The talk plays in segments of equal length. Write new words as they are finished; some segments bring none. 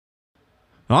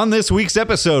On this week's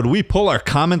episode, we pull our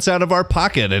comments out of our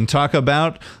pocket and talk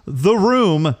about The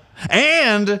Room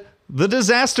and The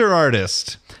Disaster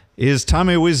Artist. Is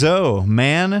Tommy Wiseau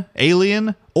man,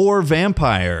 alien, or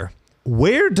vampire?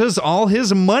 Where does all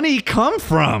his money come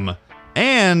from?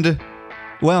 And,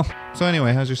 well, so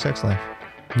anyway, how's your sex life?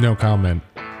 No comment.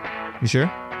 You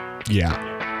sure?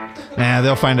 Yeah. Nah,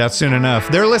 they'll find out soon enough.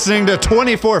 They're listening to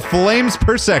 24 Flames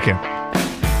Per Second.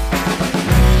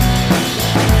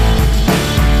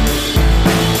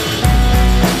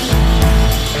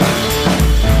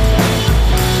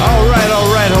 All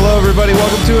right. Hello, everybody.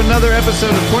 Welcome to another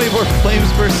episode of 24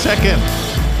 Flames Per Second.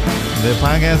 The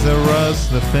podcast that roasts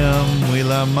the film we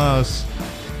love most.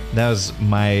 That was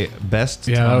my best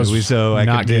Tommy Wiseau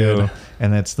I could do. Good.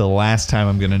 And that's the last time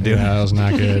I'm going to do it. That was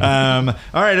not good. All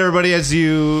right, everybody, as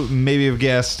you maybe have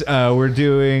guessed, we're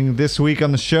doing this week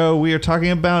on the show, we are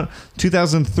talking about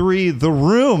 2003, The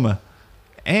Room,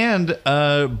 and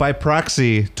by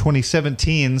proxy,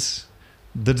 2017's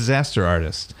The Disaster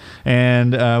Artist.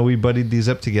 And we buddied these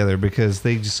up together because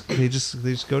they just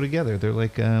go together. They're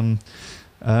like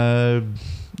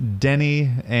Denny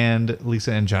and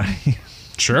Lisa and Johnny.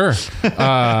 Sure.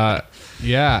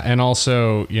 Yeah, and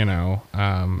also, you know,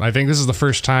 I think this is the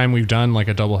first time we've done like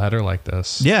a doubleheader like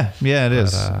this. Yeah, it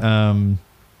is.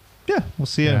 Yeah, we'll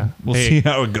see. Yeah. We'll see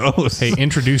how it goes. Hey,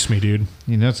 introduce me, dude.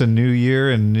 You know, it's a new year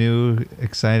and new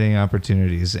exciting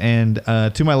opportunities. And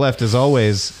to my left, as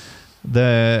always,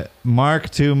 the Mark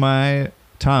to my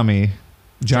Tommy,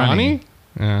 Johnny?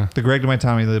 Yeah. The Greg to my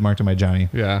Tommy, the Mark to my Johnny.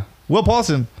 Yeah. Will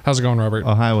Paulson. How's it going, Robert?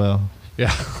 Oh, hi, Will. Yeah.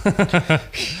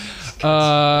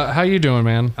 How you doing,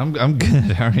 man? I'm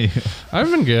good. How are you?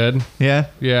 I've been good. Yeah?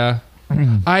 Yeah.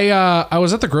 I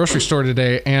was at the grocery store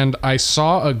today and I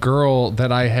saw a girl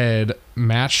that I had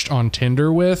matched on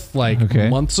Tinder with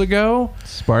months ago.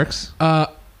 Sparks?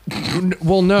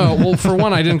 Well, no. Well, for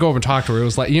one, I didn't go over and talk to her. It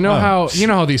was like, you know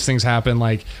how these things happen.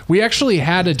 Like, we actually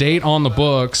had a date on the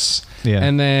books,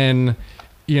 and then,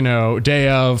 you know, day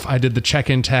of, I did the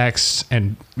check-in text,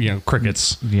 and you know,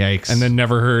 crickets. Yikes! And then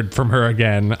never heard from her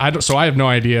again. So I have no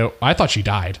idea. I thought she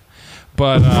died,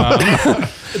 but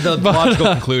the logical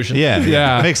conclusion.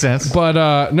 Yeah, makes sense.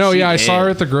 But no, I saw her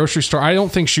at the grocery store. I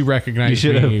don't think she recognized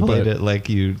me. You should have played it like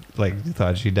you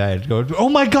thought she died. Go, oh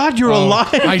my God, you're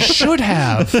alive! I should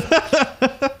have.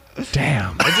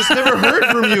 Damn. I just never heard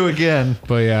from you again.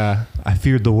 But yeah, I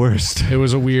feared the worst. It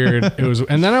was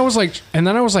and then I was like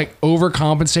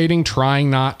overcompensating, trying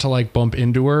not to like bump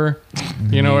into her.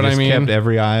 You know what I mean? Kept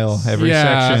every aisle, every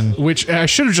section. Which I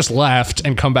should have just left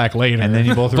and come back later. And then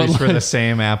you both reached for the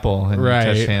same apple and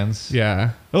touched hands.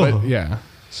 Yeah. Oh. But yeah.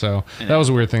 So that was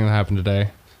a weird thing that happened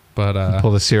today. But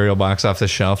pull the cereal box off the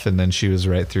shelf, and then she was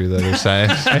right through the other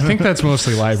side. I think that's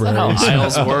mostly libraries. That's how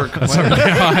aisles work.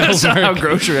 That's how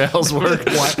grocery aisles work.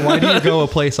 Why do you go a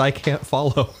place I can't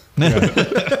follow?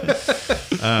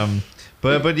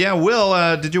 But yeah,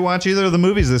 Will, did you watch either of the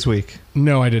movies this week?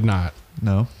 No, I did not.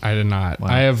 No, I did not. Wow.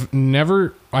 I've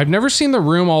never seen The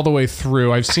Room all the way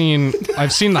through. I've seen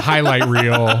the highlight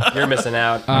reel. You're missing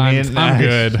out. I'm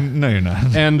good. No, you're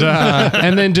not. And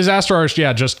then Disaster Artist,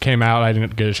 just came out. I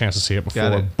didn't get a chance to see it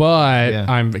before, but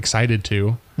I'm excited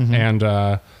to. Mm-hmm.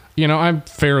 And you know, I'm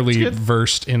fairly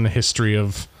versed in the history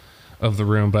of The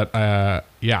Room, but I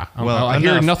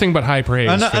hear nothing but high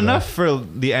praise. Enough for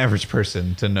the average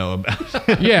person to know about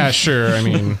it. Yeah, sure. I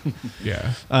mean,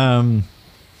 yeah.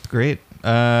 Great.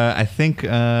 I think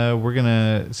we're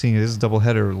gonna, seeing this is a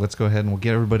doubleheader, let's go ahead and we'll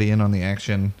get everybody in on the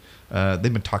action. They've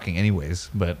been talking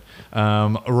anyways, but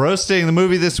roasting the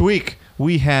movie this week,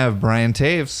 we have Brian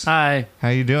Taves. Hi. How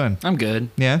you doing? I'm good.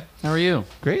 Yeah? How are you?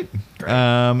 Great. We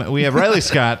have Riley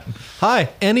Scott. Hi.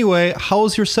 Anyway,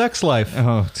 how's your sex life?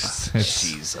 Oh, it's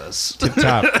Jesus. tip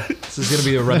top. This is going to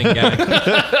be a running gag.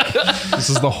 This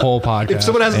is the whole podcast. If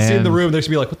someone hasn't seen The Room, they're going to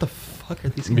be like, what the fuck are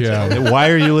these guys Yeah. Why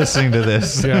are you listening to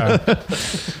this? Yeah.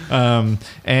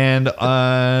 And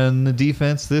on the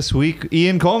defense this week,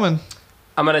 Ian Coleman.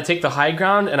 I'm going to take the high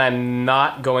ground, and I'm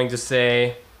not going to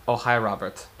say, oh, hi,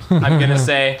 Robert. I'm going to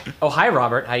say, oh, hi,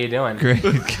 Robert. How you doing? Great.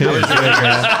 Good.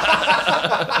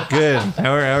 Good.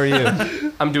 How are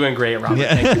you? I'm doing great, Robert.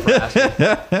 Yeah. Thank you for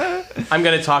asking. I'm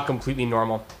going to talk completely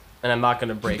normal, and I'm not going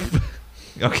to break.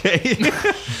 Okay.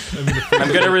 I'm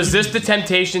going to resist the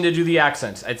temptation to do the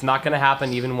accent. It's not going to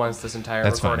happen even once this entire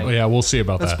recording. Well, yeah, we'll see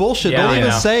about That's that. bullshit. Yeah, Don't I even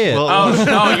know. say it.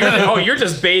 Well, You're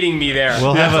just baiting me there.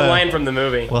 We'll That's have a a- line from the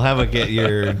movie. We'll have a get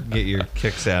your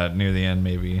kicks out near the end,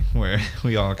 maybe, where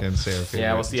we all can say our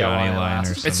favorite we'll see how Johnny long it line or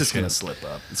lasts. something. It's just going to slip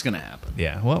up. It's going to happen.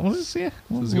 Yeah. Well, we'll see.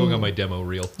 This is going on my demo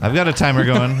reel. I've got a timer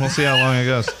going. We'll see how long it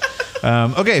goes.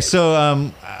 Okay,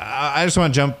 so I just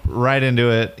want to jump right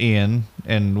into it, Ian,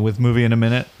 and with movie in a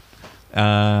minute,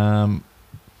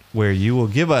 where you will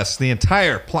give us the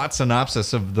entire plot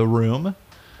synopsis of The Room,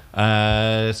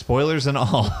 spoilers and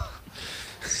all.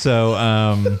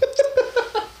 So,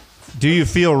 do you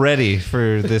feel ready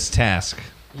for this task?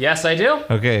 Yes, I do.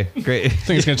 Okay, great. I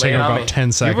think it's going to take Lay it on about me.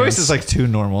 10 seconds. Your voice is like too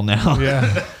normal now.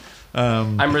 Yeah.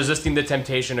 I'm resisting the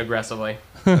temptation aggressively.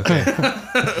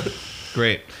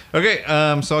 Great. Okay,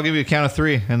 so I'll give you a count of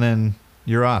 3, and then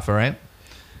you're off, all right?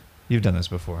 You've done this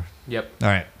before. Yep. All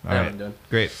right. All I right. haven't done.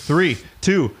 Great. 3,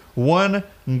 2, 1,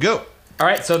 go. All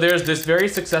right, so there's this very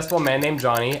successful man named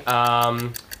Johnny.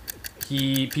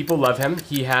 People love him.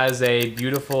 He has a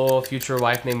beautiful future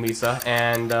wife named Lisa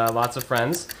and lots of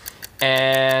friends.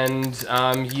 And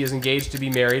he is engaged to be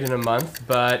married in a month,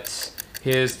 but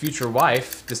his future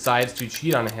wife decides to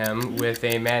cheat on him with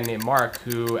a man named Mark,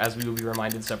 who, as we will be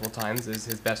reminded several times, is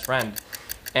his best friend.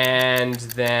 And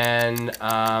then,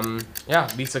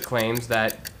 Lisa claims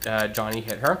that Johnny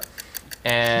hit her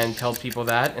and tells people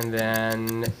that. And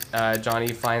then Johnny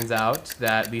finds out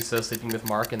that Lisa is sleeping with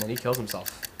Mark, and then he kills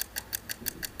himself.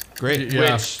 Great.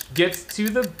 Yeah. Which gets to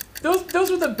those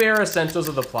were the bare essentials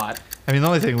of the plot. I mean, the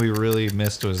only thing we really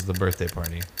missed was the birthday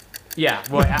party. Yeah,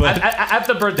 well, at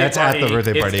the birthday That's party, at the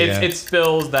birthday party, yeah. it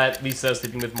spills that Lisa is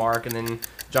sleeping with Mark, and then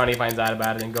Johnny finds out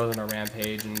about it and goes on a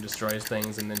rampage and destroys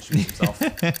things and then shoots himself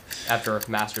after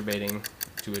masturbating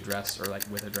to a dress or like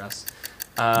with a dress.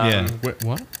 Yeah. Wait,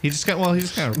 what? He just kind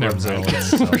of Never rubs it mind. on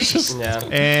himself. Yeah.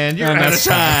 And you're And out of that's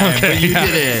time, okay, but you yeah.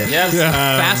 did it. Yes.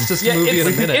 Fastest Yeah, movie in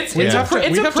a minute. it's We a have to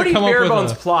pretty come up bare with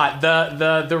bones a- plot.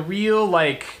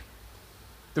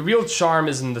 The real charm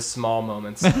is in the small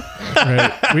moments.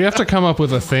 Right. We have to come up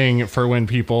with a thing for when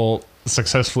people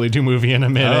successfully do movie in a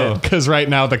minute. Oh. Because right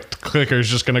now the clicker is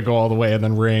just going to go all the way and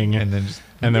then ring. And And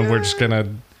then then we're just going to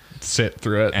sit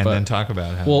through it. and but then talk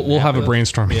about how we'll have a happened.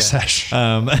 brainstorming session.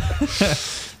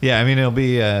 Yeah, I mean, it'll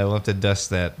be we'll have to dust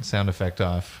that sound effect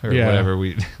off or Yeah. whatever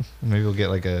we maybe we'll get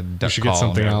like a duck We should call get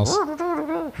something there. else.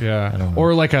 Yeah. don't know.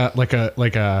 Or like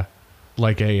a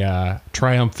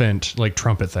triumphant like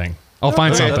trumpet thing. I'll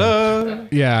find something.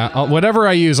 Yeah. Whatever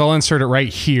I use, I'll insert it right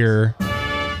here.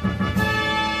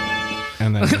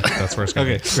 And then that's where it's going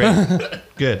to Okay, be. great.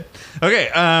 Good.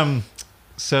 Okay,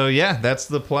 so yeah, that's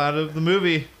the plot of the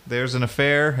movie. There's an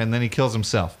affair and then he kills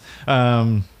himself.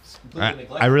 I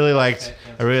really liked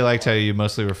how you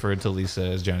mostly referred to Lisa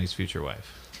as Johnny's future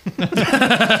wife.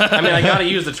 I mean, I gotta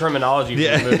use the terminology for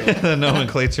the movie. The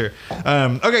nomenclature.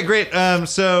 Okay, great.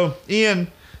 So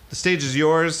Ian, the stage is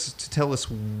yours to tell us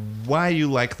why you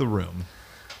like The Room.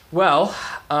 Well,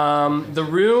 The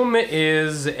Room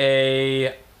is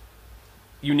a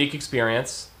unique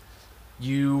experience.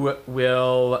 You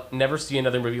will never see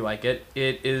another movie like it.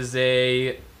 It is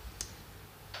a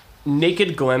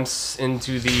naked glimpse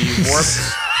into the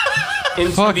warped...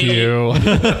 into Fuck the, you.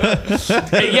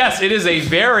 Yes, it is a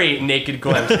very naked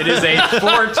glimpse. It is a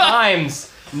 4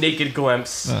 times naked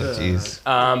glimpse. Oh, jeez.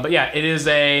 But yeah, it is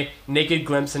a naked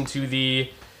glimpse into the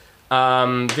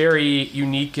very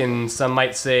unique and some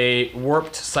might say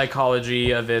warped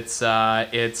psychology of its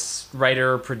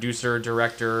writer, producer,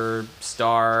 director,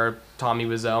 star, Tommy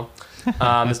Wiseau.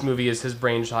 This movie is his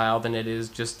brainchild, and it is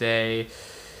just a...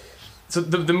 So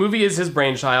the movie is his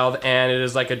brainchild, and it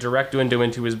is like a direct window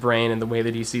into his brain and the way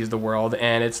that he sees the world.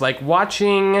 And it's like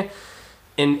watching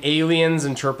an alien's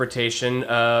interpretation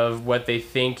of what they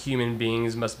think human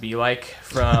beings must be like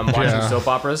from watching soap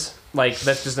operas. Like,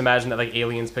 let's just imagine that like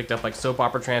aliens picked up like soap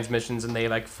opera transmissions and they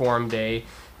like formed a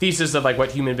thesis of like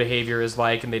what human behavior is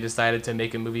like, and they decided to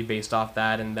make a movie based off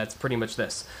that, and that's pretty much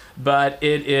this. But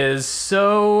it is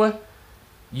so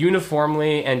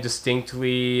uniformly and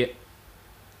distinctly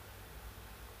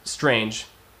strange.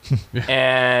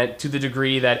 And to the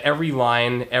degree that every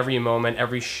line, every moment,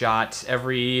 every shot,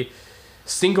 every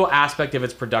single aspect of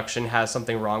its production has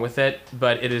something wrong with it,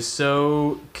 but it is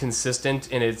so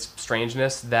consistent in its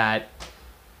strangeness that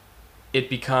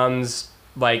it becomes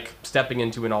like stepping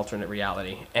into an alternate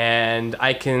reality. And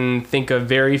I can think of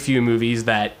very few movies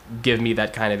that give me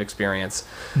that kind of experience.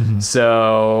 Mm-hmm.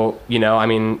 So, you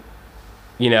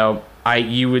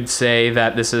would say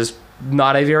that this is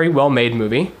not a very well-made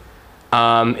movie.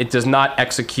 It does not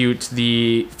execute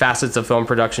the facets of film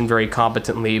production very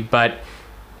competently, but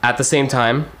at the same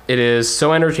time, it is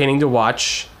so entertaining to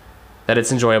watch that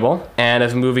it's enjoyable. And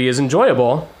if a movie is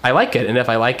enjoyable, I like it. And if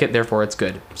I like it, therefore it's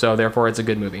good. So therefore it's a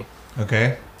good movie.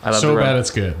 Okay. I love So The Room. bad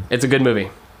it's good. It's a good movie.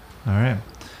 All right.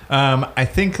 I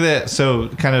think that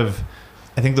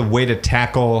I think the way to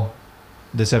tackle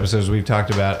this episode, as we've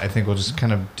talked about, I think we'll just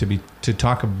kind of to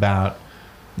talk about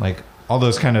like all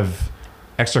those kind of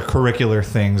extracurricular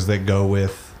things that go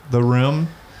with the room.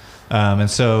 And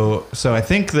so I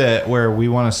think that where we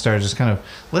want to start is just kind of,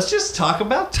 let's just talk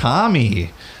about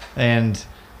Tommy. And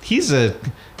he's a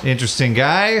interesting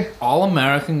guy.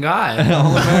 All-American guy.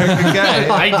 All-American guy.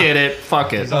 I did it.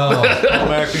 Fuck it.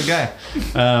 All-American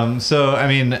guy. So, I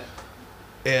mean,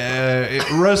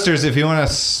 Roasters, if you want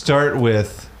to start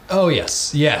with Oh,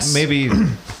 yes. maybe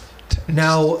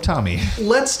Now, Tommy.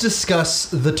 let's discuss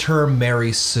the term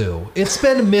Mary Sue. It's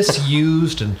been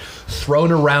misused and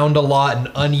thrown around a lot in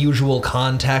unusual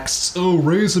contexts. Oh,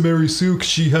 raise a Mary Sue because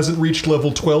she hasn't reached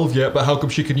level 12 yet, but how come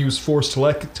she can use force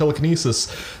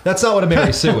telekinesis? That's not what a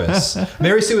Mary Sue is.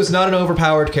 Mary Sue is not an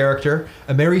overpowered character.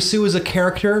 A Mary Sue is a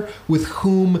character with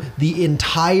whom the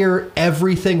entire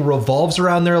everything revolves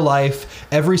around their life.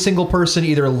 Every single person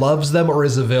either loves them or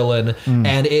is a villain,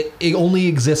 and it only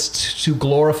exists to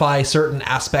glorify certain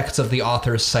aspects of the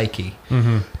author's psyche.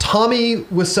 Tommy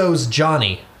Wiseau's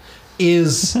Johnny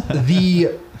is the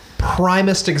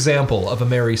primest example of a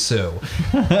Mary Sue.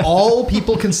 All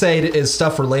people can say is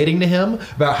stuff relating to him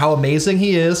about how amazing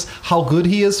he is, how good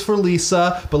he is for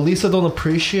Lisa, but Lisa don't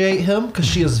appreciate him because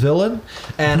she is villain,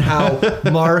 and how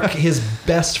Mark, his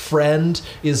best friend,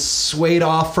 is swayed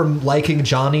off from liking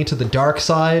Johnny to the dark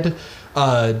side.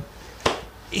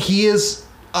 He is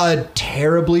a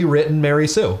terribly written Mary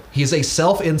Sue. He's a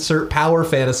self-insert power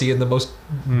fantasy in the most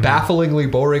bafflingly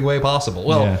boring way possible.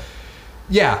 Well,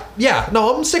 yeah.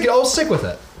 No, I'll stick with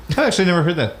it. I've actually never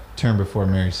heard that term before,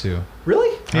 Mary Sue.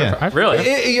 Really? Yeah. Really?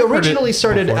 It originally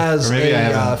started before. as Or maybe I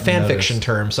a haven't fan noticed. fiction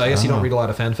term, so I guess you don't read a lot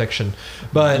of fan fiction.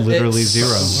 But Literally it zero.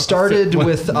 started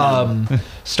with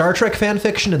Star Trek fan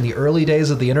fiction in the early days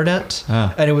of the internet,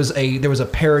 and there was a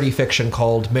parody fiction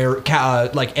called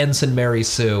like Ensign Mary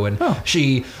Sue, and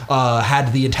she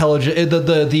had the intelligence.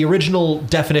 The original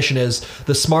definition is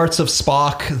the smarts of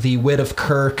Spock, the wit of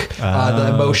Kirk,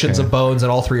 the emotions of Bones,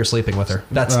 and all three are sleeping with her.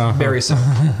 That's Mary Sue.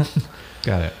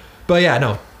 Got it. But yeah,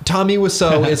 no. Tommy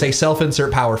Wiseau is a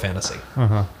self-insert power fantasy.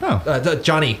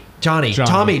 Johnny.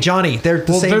 Tommy, Johnny. They're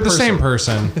the same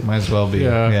person. Might as well be.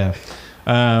 Yeah.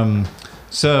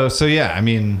 So yeah, I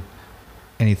mean,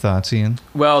 any thoughts, Ian?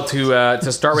 Well,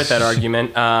 to start with that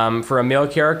argument, for a male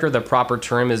character, the proper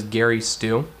term is Gary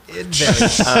Stu.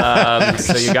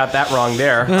 So you got that wrong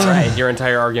there. Right. Your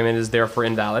entire argument is therefore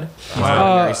invalid.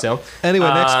 Gary Stu. Anyway,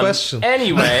 next question.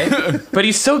 Anyway, but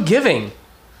he's so giving.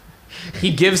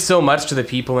 He gives so much to the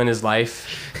people in his life.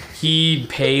 He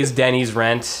pays Denny's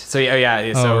rent. So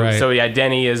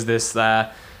Denny is this. I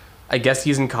guess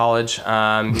he's in college.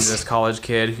 He's this college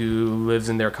kid who lives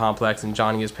in their complex, and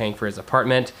Johnny is paying for his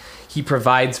apartment. He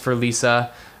provides for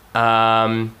Lisa.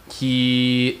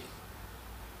 He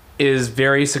is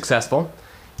very successful,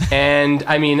 and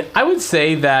I mean, I would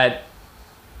say that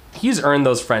he's earned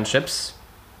those friendships.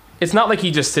 It's not like he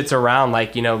just sits around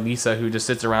like, Lisa, who just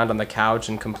sits around on the couch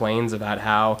and complains about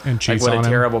how what a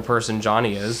terrible person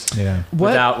Johnny is. Yeah.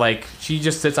 Without she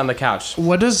just sits on the couch.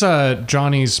 What is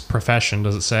Johnny's profession?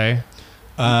 Does it say?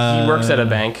 He works at a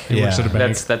bank. He works at a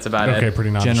bank. That's about it. Okay,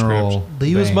 pretty nondescript. General. They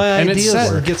use my And it's ideas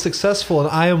set- and get successful, and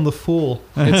I am the fool.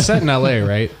 It's set in L.A.,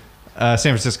 right? San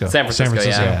Francisco. San Francisco,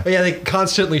 yeah. But yeah, they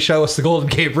constantly show us the Golden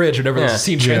Gate Bridge whenever the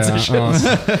scene transitions.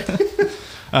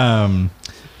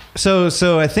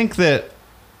 So I think that.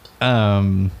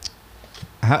 How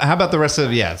about the rest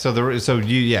of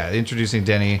introducing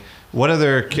Denny. What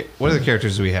other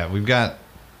characters do we have? We've got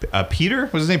Peter.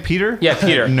 What's his name? Peter. Yeah,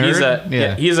 Peter.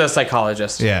 Nerd. He's a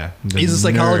psychologist. Yeah, He's a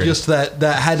psychologist that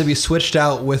had to be switched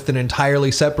out with an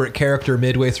entirely separate character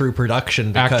midway through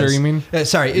production. Because, Actor, you mean?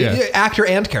 Actor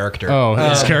and character. Oh,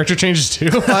 his character changes too?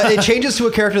 It changes to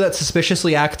a character that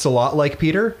suspiciously acts a lot like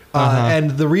Peter.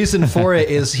 And the reason for it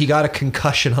is he got a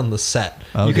concussion on the set.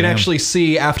 You can actually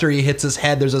see after he hits his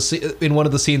head, there's in one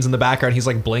of the scenes in the background, he's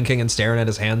like blinking and staring at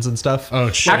his hands and stuff.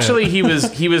 Oh, shit. Actually, he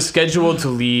was scheduled to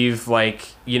leave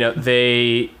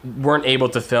they weren't able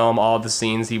to film all the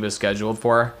scenes he was scheduled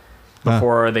for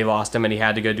before they lost him, and he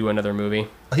had to go do another movie.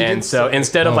 And so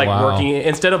instead of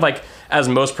as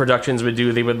most productions would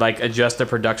do, they would adjust the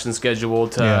production schedule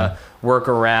to work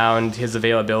around his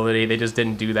availability. They just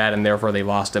didn't do that, and therefore they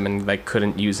lost him and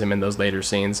couldn't use him in those later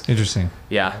scenes. Interesting.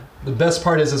 Yeah. The best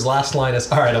part is his last line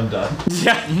is, "All right, I'm done."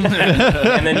 Yeah.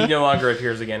 And then he no longer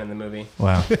appears again in the movie.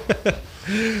 Wow.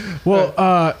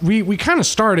 Well, we kind of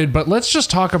started, but let's just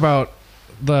talk about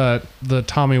the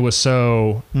Tommy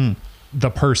Wiseau the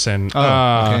person.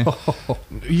 Okay.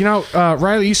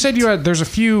 Riley, you said there's a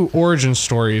few origin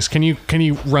stories. Can you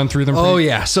run through them? Oh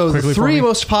yeah. So the quickly for three me?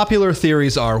 most popular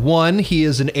theories are: one, he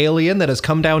is an alien that has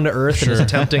come down to Earth and is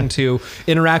attempting to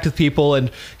interact with people,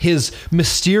 and his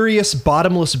mysterious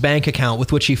bottomless bank account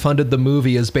with which he funded the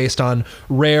movie is based on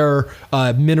rare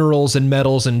minerals and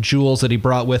metals and jewels that he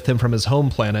brought with him from his home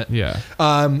planet. Yeah.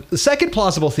 The second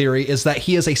plausible theory is that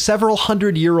he is a several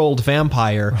hundred-year-old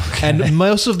vampire, and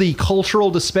most of the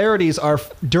cultural disparities are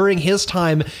during his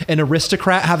time. An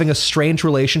aristocrat having a strange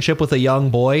relationship with a young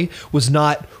boy was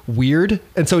not weird,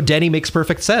 and so Denny makes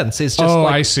perfect sense. It's just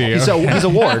I see. He's a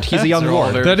ward. He's a young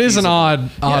ward. That is an odd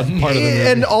part of the movie.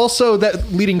 And also,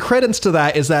 that leading credence to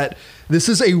that is that this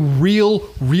is a real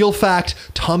fact.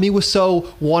 Tommy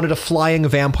Wiseau wanted a flying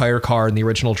vampire car in the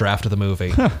original draft of the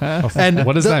movie. And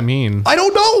What does that mean? I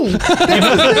don't know.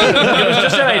 It was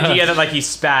just an idea that like he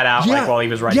spat out like while he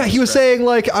was writing. Yeah, he the was script. saying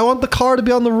like, I want the car to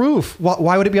be on the roof.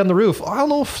 Why would it be on the roof? I don't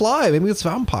know, fly. Maybe it's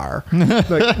vampire.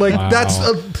 That's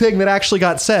a thing that actually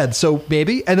got said. So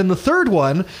maybe. And then the third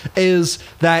one is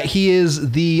that he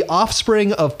is the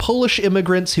offspring of Polish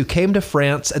immigrants who came to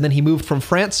France, and then he moved from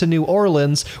France to New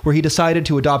Orleans, where he decided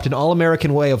to adopt an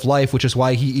all-American way of life, which is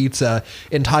why he eats a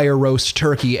entire roast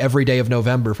turkey every day of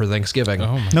November for Thanksgiving.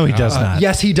 No, he does not.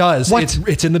 Yes, he does. What?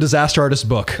 It's in the Disaster Artist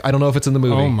book. I don't know if it's in the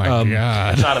movie. Oh my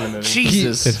god. Not in the movie.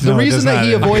 Jesus. The reason that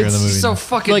he avoids So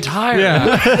fucking tired.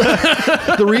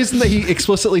 Yeah. the reason that he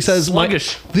explicitly says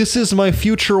Sluggish. this is my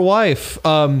future wife,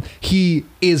 he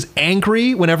is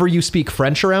angry whenever you speak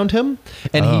French around him,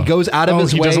 and he goes out of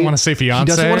his he way. doesn't want to say He fiance?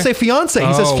 doesn't want to say fiance.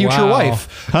 He says Oh, future wow.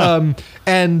 wife.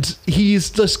 And he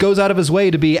just goes out of his way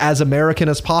to be as American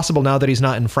as possible now that he's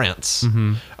not in France.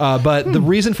 But the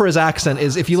reason for his accent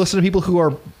is, if you listen to people who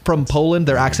are from Poland,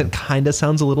 their accent kind of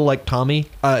sounds a little like Tommy.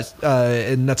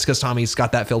 And that's because Tommy's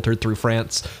got that filtered through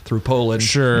France, through Poland,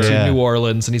 Sure. to Yeah. New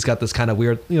Orleans, and he's got this kind of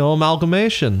weird,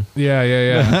 amalgamation.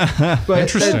 Yeah. But,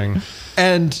 Interesting.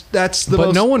 And that's the But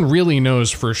most... no one really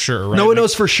knows for sure, right? No one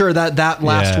knows for sure. That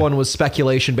last Yeah. one was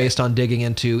speculation based on digging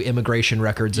into immigration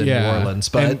records in New Orleans.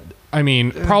 But And, I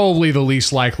mean, probably the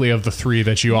least likely of the three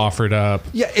that you offered up.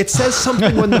 yeah, it says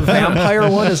something when the vampire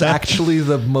one is actually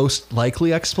the most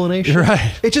likely explanation.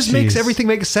 Right. It just makes Jeez. everything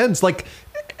make sense. Like,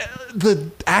 the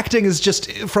acting is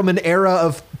just from an era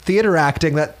of theater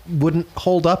acting that wouldn't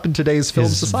hold up in today's film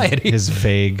society. His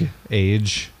vague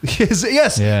age.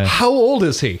 Yes. Yeah. How old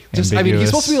is he? Just, I mean, he's Ambiguous.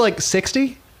 supposed to be like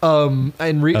 60. And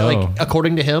like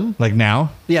according to him, Like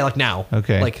now? yeah, like now.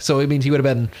 Okay. Like, so it means he would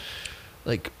have been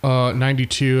like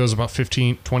 92, that was about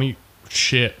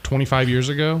 25 years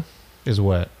ago Is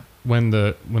what? when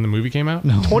the movie came out.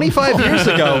 No. 25 years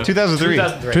ago. 2003.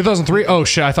 2003. 2003. Oh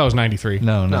shit, I thought it was 93.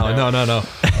 No. No.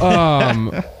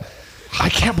 I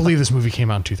can't believe this movie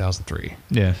came out in 2003.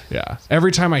 Yeah. Yeah.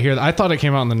 Every time I hear that, I thought it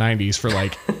came out in the 90s for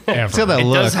like ever. See how that It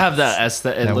look. does have that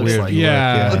aesthetic. It That looks weird like look.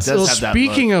 Yeah. It does So have that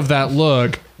speaking of that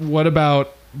look, what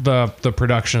about the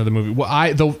production of the movie?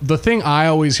 Well, the thing I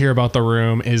always hear about The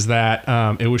Room is that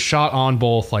it was shot on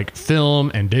both like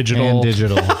film and digital. And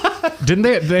digital. Didn't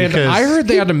they? Because- I heard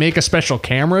they had to make a special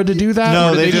camera to do that. No,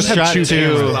 or did they just have shot two two.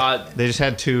 cameras? They just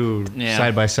had two Yeah.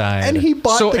 side by side. And he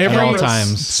bought So the every all cameras.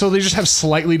 times. So they just have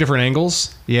slightly different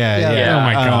angles. Yeah. Yeah. Yeah. Oh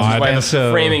my God. Like, and the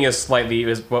so- framing is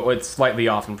slightly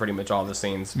off in pretty much all the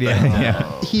scenes. But,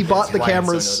 Yeah. He bought the why it's so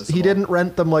cameras. noticeable. He didn't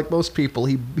rent them like most people.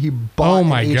 He bought Oh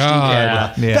my an HD God.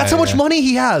 camera. Yeah, That's how much yeah. money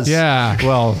he has. Yeah.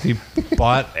 Well, he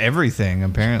bought everything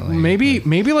apparently.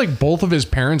 Maybe like both of his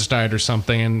parents died or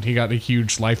something, and he got a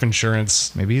huge life insurance.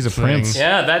 Maybe he's a thing. prince.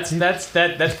 Yeah, that's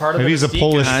part of Maybe the he's a mystique.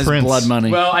 Polish Nice prince. blood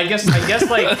money. Well, I guess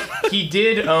like he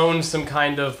did own some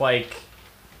kind of like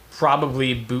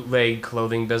probably bootleg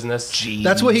clothing business. Jeez.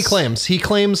 That's what he claims. He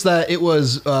claims that it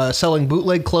was selling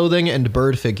bootleg clothing and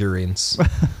bird figurines.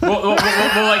 well,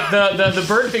 like the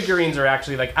bird figurines are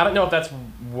actually like, I don't know if that's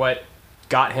what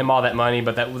got him all that money,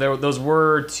 but those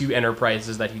were two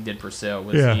enterprises that he did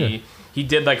pursue. He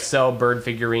did like sell bird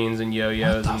figurines and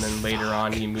yo-yos, and then later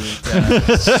on he moved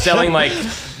to selling like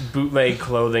bootleg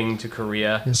clothing to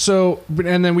Korea. So,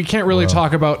 and then we can't really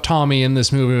talk about Tommy in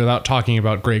this movie without talking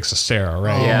about Greg Sestero,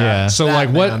 right? Yeah. So, That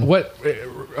like, man. what?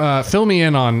 Fill me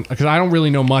in on, because I don't really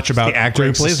know much about The actor who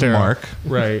Greg plays Sestero. Mark.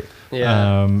 Right.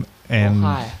 Yeah. And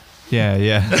Hi. yeah.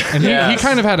 And Yes. he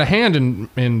kind of had a hand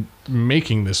in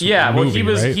making this. Yeah, well, movie,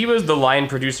 right? he was the line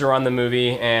producer on the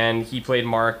movie, and he played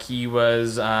Mark. He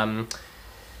was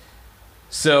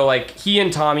so like he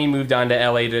and Tommy moved on to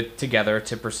LA together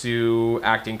to pursue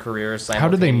acting careers. How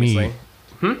did they meet?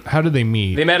 simultaneously. How did they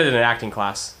meet? They met at an acting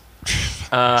class.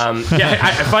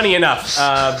 Funny enough,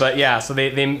 but yeah, so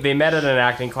they met at an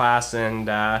acting class, and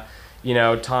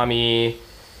Tommy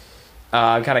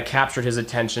kind of captured his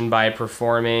attention by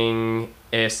performing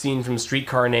a scene from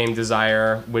Streetcar Named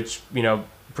Desire, which,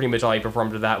 pretty much all he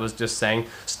performed to that was just saying,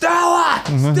 Stella!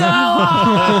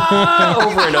 Stella!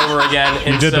 over and over again.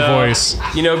 And you did the voice.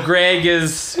 Greg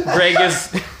is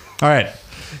All right.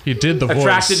 You did the voice.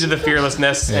 Attracted to the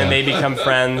fearlessness, and they become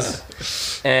friends.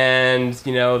 And,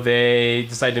 they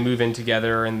decide to move in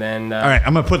together, and then... All right,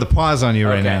 I'm going to put the pause on you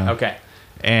right now. Okay.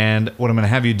 And what I'm going to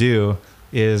have you do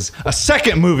is a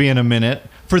second movie in a minute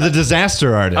for The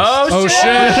Disaster Artist. Oh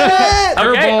shit!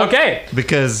 Okay.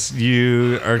 Because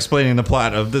you are explaining the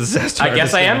plot of The Disaster Artist. I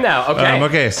guess I am now. Okay.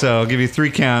 Okay, so I'll give you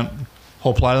 3 count.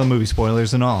 Whole plot of the movie,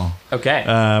 spoilers and all. Okay.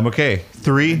 Okay,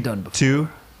 3, 2,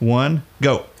 1,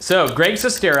 go. So Greg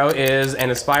Sestero is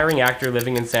an aspiring actor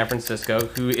living in San Francisco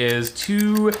who is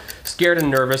too scared and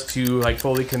nervous to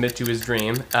fully commit to his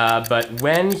dream. But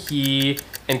when he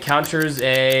encounters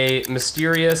a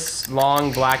mysterious,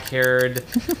 long, black-haired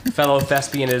fellow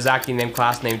thespian in his acting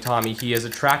class named Tommy, he is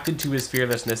attracted to his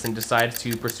fearlessness and decides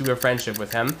to pursue a friendship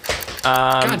with him.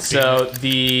 So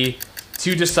the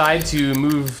two decide to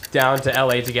move down to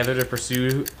LA together to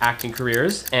pursue acting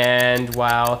careers. And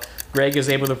while Greg is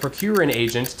able to procure an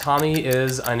agent, Tommy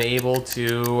is unable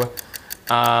to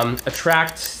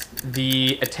attract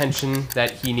the attention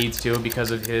that he needs to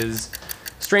because of his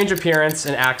strange appearance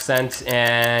and accent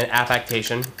and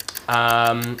affectation.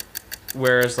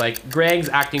 Whereas Greg's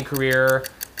acting career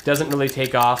doesn't really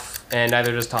take off, and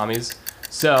neither does Tommy's.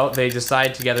 So they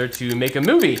decide together to make a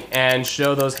movie and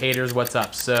show those haters what's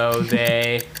up. So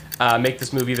they make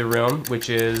this movie, The Room, which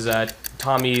is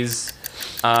Tommy's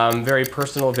very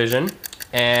personal vision.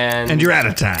 And you're out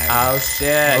of time. Oh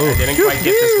shit! I didn't quite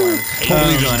get this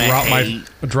one.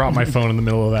 Drop my phone in the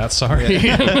middle of that. Sorry.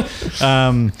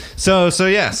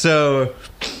 So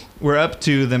we're up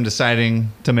to them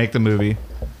deciding to make the movie,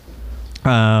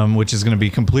 which is going to be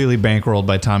completely bankrolled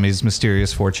by Tommy's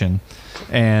mysterious fortune,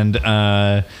 and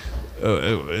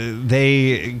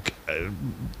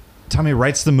Tommy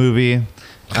writes the movie,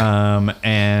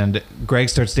 and Greg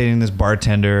starts dating this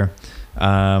bartender,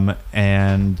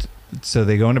 and so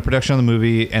they go into production on the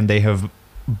movie, and they have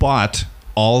bought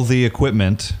all the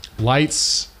equipment,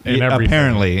 lights, and everything.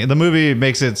 Apparently, the movie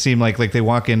makes it seem like they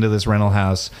walk into this rental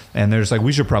house, and they're just like,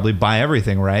 we should probably buy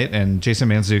everything, right? And Jason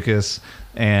Mantzoukas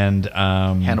and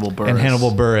Hannibal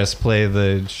Buress play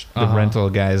the rental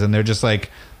guys, and they're just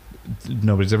like,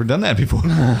 nobody's ever done that before.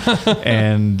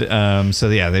 And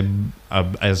they,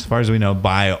 as far as we know,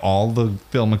 buy all the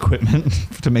film equipment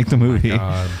to make the movie.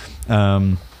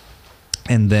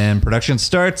 And then production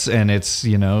starts, and it's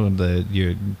you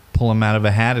pull them out of a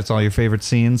hat. It's all your favorite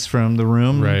scenes from The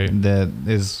Room, right? That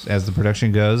is as the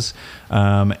production goes,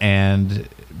 and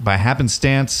by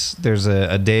happenstance, there's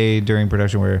a day during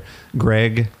production where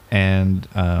Greg and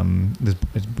his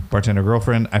bartender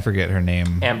girlfriend, I forget her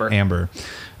name, Amber,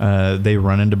 they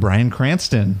run into Bryan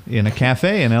Cranston in a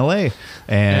cafe in L.A.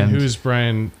 And who's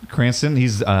Bryan Cranston?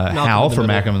 He's Hal from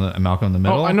Malcolm in the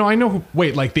Middle. Oh, I know.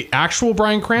 Wait, the actual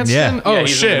Bryan Cranston? Yeah. Oh,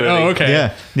 shit. Oh,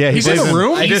 okay. Yeah. He's in The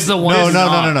Room? He's the one. No.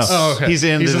 Oh, okay. He's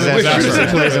in The Disaster Artist. He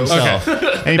plays himself.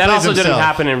 Okay. And that also didn't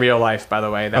happen in real life, by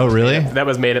the way. Really? That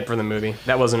was made up for the movie.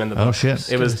 That wasn't in the book. Oh, shit.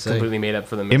 It was completely made up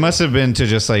for the movie. It must have been to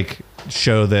just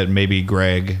show that maybe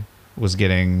Greg was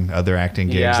getting other acting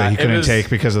gigs that he couldn't take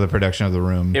because of the production of The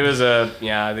Room. It was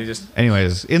they just...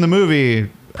 Anyways, in the movie,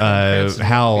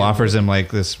 Hal offers him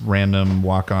this random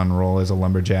walk-on role as a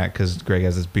lumberjack because Greg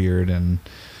has this beard and...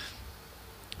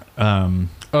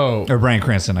 or Bryan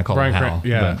Cranston, I call him Hal.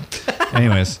 But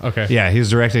anyways, okay. Yeah, he was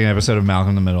directing an episode of Malcolm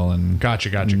in the Middle, and gotcha.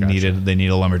 They need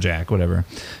a lumberjack, whatever.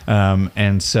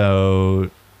 And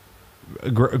so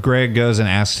Greg goes and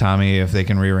asks Tommy if they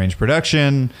can rearrange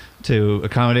production to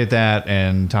accommodate that,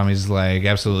 and Tommy's like,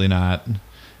 absolutely not.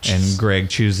 And Greg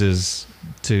chooses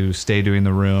to stay doing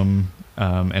The Room.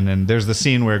 And then there's the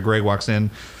scene where Greg walks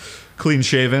in, clean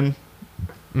shaven,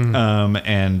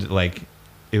 and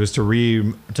it was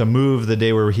to move the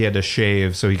day where he had to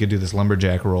shave so he could do this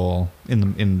lumberjack role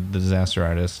in the Disaster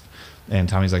Artist. And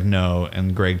Tommy's like, no,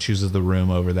 and Greg chooses The Room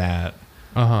over that.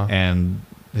 And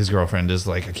his girlfriend is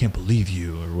like, I can't believe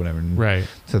you, or whatever. Right.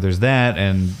 So there's that,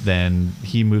 and then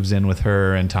he moves in with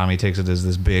her, and Tommy takes it as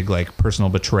this big personal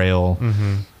betrayal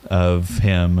of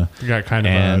him. You got kind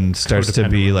of and starts to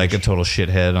be a total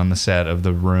shithead on the set of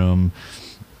The Room.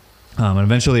 And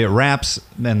eventually it wraps,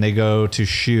 and they go to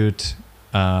shoot.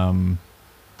 And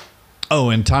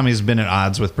Tommy's been at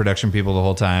odds with production people the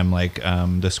whole time,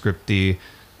 a script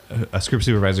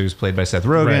supervisor who's played by Seth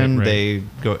Rogen. Right. They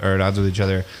are at odds with each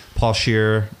other. Paul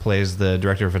Scheer plays the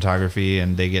director of photography,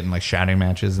 and they get in shouting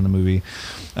matches in the movie.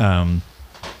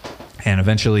 And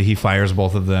eventually he fires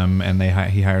both of them, and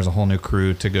he hires a whole new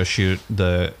crew to go shoot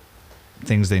the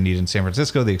things they need in San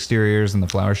Francisco, the exteriors and the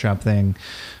flower shop thing.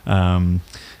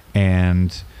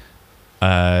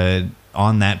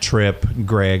 On that trip,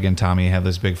 Greg and Tommy have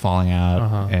this big falling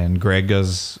out, and Greg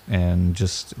goes and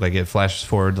just like it flashes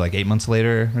forward like 8 months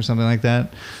later or something like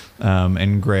that.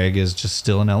 And Greg is just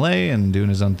still in LA and doing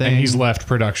his own thing. And he's left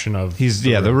production of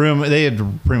the room. They had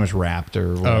pretty much wrapped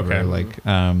or whatever.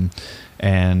 Okay.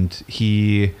 And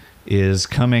he is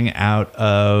coming out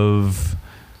of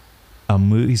a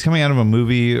movie. He's coming out of a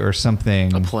movie or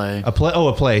something. A play. A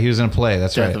play. He was in a play.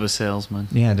 That's right. Death of a Salesman.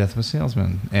 Yeah, Death of a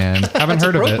Salesman. And haven't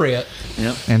heard appropriate. of it.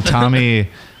 Yep.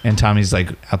 And Tommy's like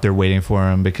out there waiting for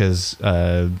him because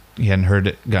he hadn't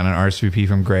gotten an RSVP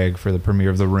from Greg for the premiere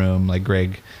of The Room. Like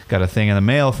Greg got a thing in the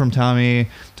mail from Tommy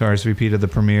to RSVP to the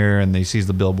premiere, and he sees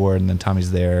the billboard, and then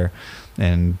Tommy's there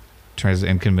and tries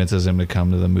and convinces him to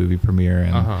come to the movie premiere.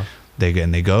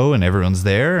 And they go, and everyone's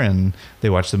there, and they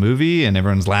watch the movie, and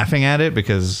everyone's laughing at it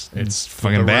because it's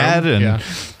fucking bad. And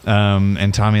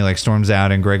and Tommy like storms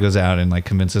out, and Greg goes out and like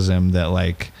convinces him that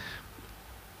like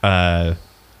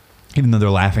even though they're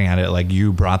laughing at it, like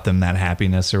you brought them that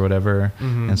happiness or whatever.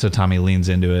 And so Tommy leans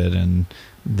into it, and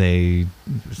they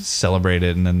celebrate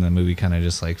it, and then the movie kind of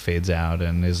just like fades out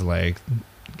and is like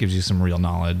gives you some real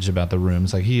knowledge about The Room.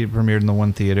 It's like he premiered in the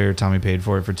one theater, Tommy paid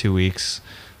for it for 2 weeks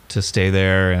to stay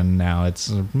there, and now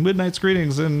it's midnight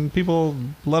screenings and people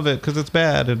love it because it's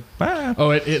bad. And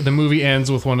the movie ends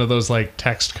with one of those like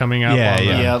text coming out. It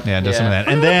does some of that,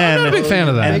 and then I'm not a big fan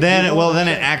of that. And then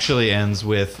it actually ends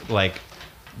with like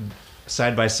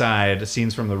side by side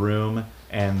scenes from The Room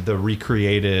and the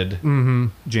recreated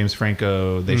James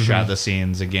Franco. They shot the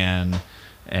scenes again,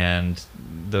 and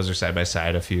those are side by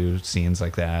side, a few scenes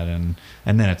like that, and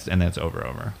then it's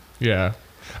over. Yeah.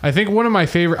 I think one of my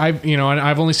favorite,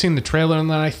 I've only seen the trailer, and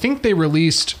then I think they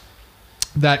released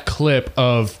that clip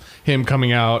of him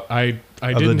coming out. I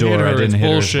didn't hit her. It's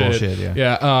bullshit.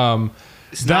 Yeah.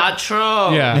 It's not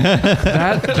true. Yeah.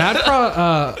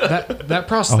 that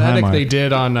prosthetic they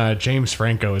did on James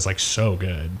Franco is like so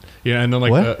good. Yeah, and then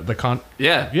like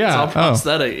Yeah, it's all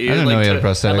prosthetic. I didn't know he had a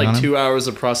prosthetic had on like him. 2 hours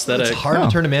of prosthetic. It's hard to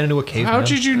turn a man into a caveman. How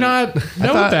did you not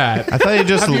know that? I thought he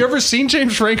just. Have you ever seen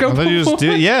James Franco? I thought he was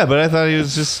but I thought he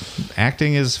was just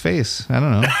acting his face. I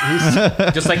don't know.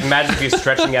 He's just like magically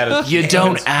stretching out his. You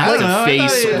don't act a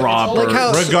face, Robert. Like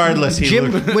how regardless,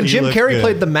 when Jim Carrey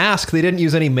played The Mask, they didn't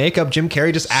use any makeup. Jim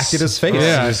Carrey just acted his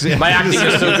face. Yeah. My acting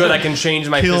is so good I can change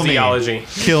my physiology.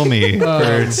 Kill me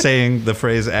for saying the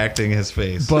phrase "acting his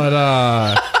face." But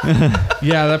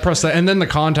that prosthetic, and then the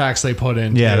contacts they put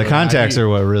in. Yeah, the contacts are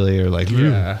what really are like.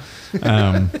 Yeah.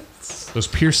 Those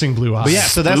piercing blue eyes. But yeah,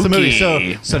 so that's the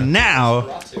movie. So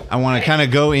now I want to kind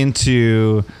of go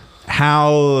into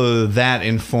how that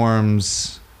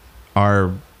informs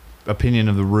our opinion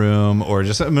of The Room, or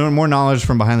just more knowledge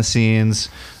from behind the scenes.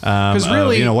 Because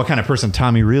really, what kind of person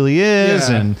Tommy really is,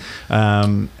 and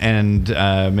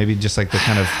maybe just like the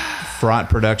kind of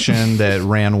fraught production that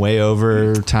ran way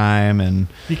over time. And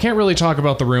you can't really talk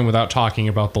about The Room without talking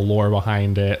about the lore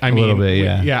behind it. I mean, little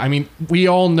bit, I mean, we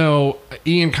all know.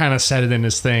 Ian kind of said it in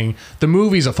his thing. The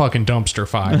movie's a fucking dumpster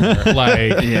fire.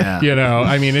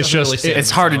 I mean, it's just it's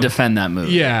hard to defend that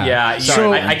movie. Yeah.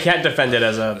 Sorry, I can't defend it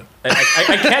as a.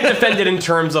 I can't defend it in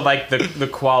terms of like the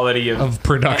quality of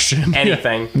production,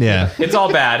 anything. Yeah, it's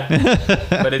all bad,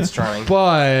 but it's charming.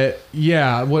 But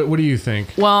yeah, what do you think?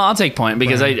 Well, I'll take point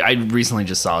because I recently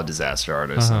just saw Disaster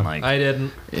Artist and like I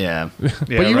didn't. Yeah, but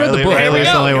you read the book. Riley's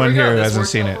the only one here who hasn't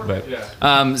seen it,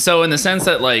 but so in the sense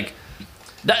that like.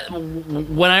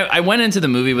 When I went into the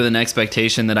movie with an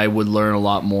expectation that I would learn a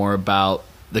lot more about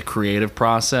the creative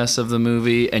process of the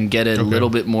movie and get a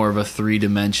little bit more of a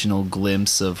three-dimensional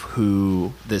glimpse of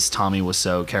who this Tommy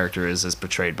Wiseau character is as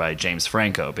portrayed by James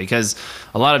Franco, because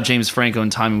a lot of James Franco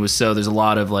and Tommy Wiseau, there's a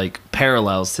lot of like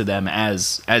parallels to them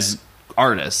as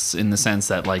artists, in the sense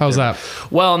that like how's that?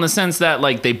 Well, in the sense that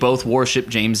like they both worship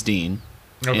James Dean.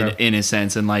 Okay. In a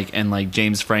sense, and like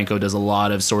James Franco does a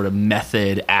lot of sort of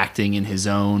method acting in his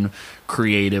own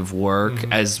creative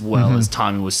work, as well as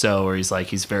Tommy Wiseau, where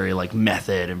he's very like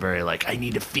method and very like I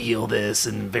need to feel this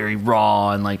and very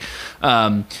raw and like.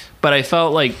 But I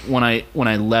felt like when I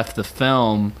left the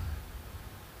film,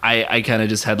 I kind of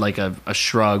just had like a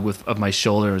shrug of my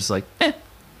shoulders, like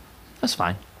that's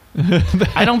fine.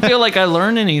 I don't feel like I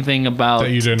learned anything about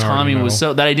Tommy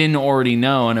Wiseau that I didn't already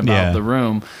know and about The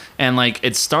Room. And like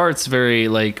it starts very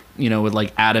like, with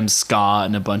like Adam Scott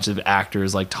and a bunch of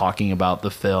actors like talking about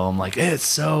the film, like it's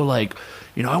so like,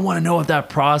 I want to know what that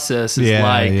process is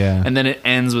like. And then it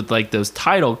ends with like those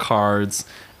title cards,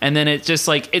 And then it's just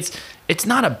like it's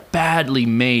not a badly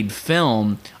made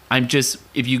film.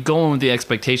 If you go in with the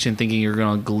expectation thinking you're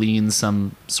going to glean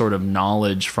some sort of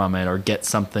knowledge from it or get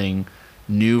something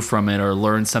new from it or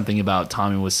learn something about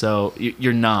Tommy Wiseau,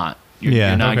 you're not.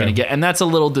 You're not going to get, and that's a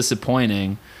little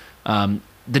disappointing.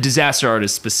 The Disaster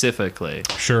Artist specifically,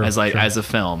 as a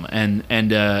film, and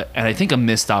I think a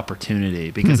missed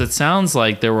opportunity because it sounds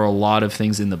like there were a lot of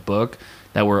things in the book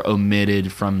that were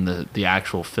omitted from the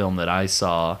actual film that I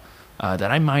saw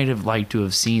that I might have liked to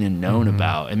have seen and known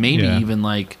about, and maybe even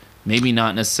maybe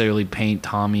not necessarily paint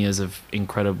Tommy as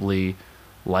incredibly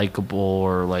likable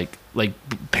or like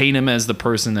paint him as the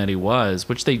person that he was,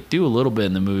 which they do a little bit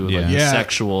in the movie with the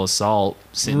sexual assault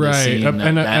scene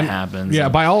that happens. Yeah,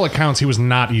 by all accounts, he was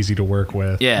not easy to work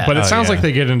with. Yeah, but it sounds like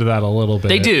they get into that a little bit.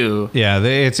 They do. Yeah,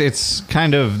 it's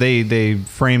kind of they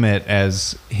frame it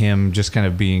as him just kind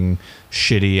of being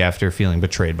shitty after feeling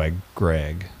betrayed by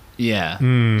Greg. Yeah,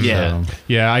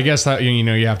 yeah. I guess that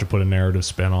you have to put a narrative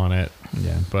spin on it.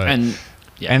 Yeah, but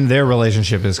and their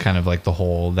relationship is kind of like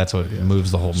that's what moves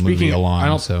the whole movie along. I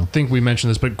don't think we mentioned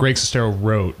this, but Greg Sestero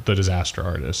wrote The Disaster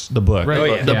Artist. The book.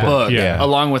 Right? The book,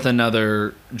 along with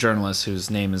another journalist whose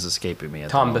name is escaping me.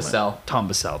 Tom Bissell. Tom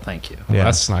Bissell, thank you. Yeah.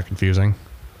 That's not confusing.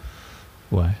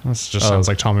 Why? That just sounds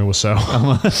like Tommy Wiseau.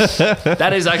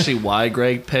 That is actually why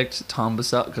Greg picked Tom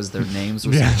Bissell, because their names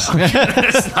were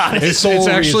It's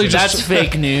actually that's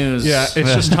fake news. Yeah,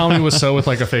 it's just Tommy Wiseau with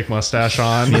like a fake mustache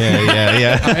on.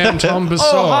 Yeah. I am Tom Bissell.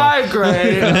 Oh, hi,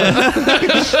 Greg.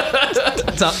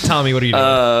 Tommy, what are you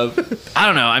doing? I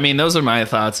don't know. I mean, those are my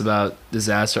thoughts about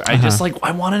Disaster. I just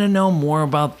I wanted to know more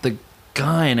about the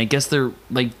guy, and I guess they're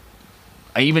like.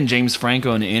 Even James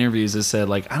Franco in the interviews has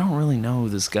said, I don't really know who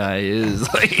this guy is.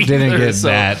 Didn't get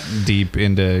that deep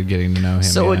into getting to know him.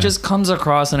 So it just comes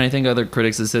across, and I think other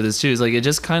critics have said this too, is it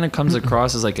just kind of comes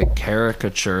across as a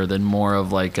caricature than more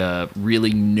of a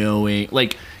really knowing,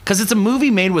 because it's a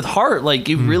movie made with heart.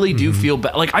 You really do feel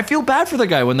bad. I feel bad for the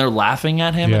guy when they're laughing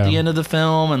at him at the end of the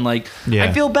film, and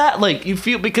I feel bad. You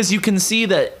feel, because you can see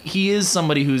that he is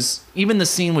somebody who's, even the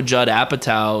scene with Judd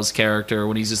Apatow's character,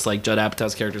 when he's just Judd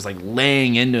Apatow's character is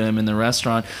laying into him in the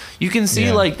restaurant, you can see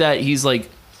that he's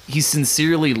he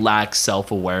sincerely lacks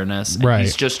self-awareness, and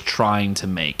he's just trying to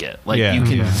make it.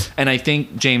 And I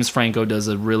think James Franco does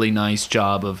a really nice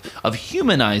job of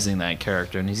humanizing that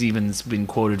character, and he's even been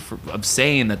quoted of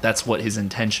saying that that's what his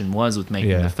intention was with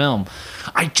making the film.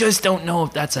 I just don't know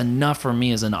if that's enough for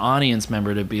me as an audience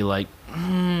member to be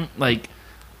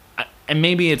and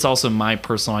maybe it's also my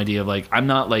personal idea of I'm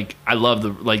not I love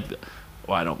the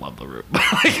well, I don't love The Room.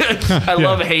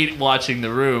 I hate watching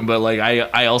The Room, but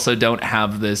I also don't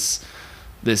have this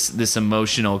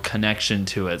emotional connection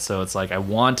to it. So it's I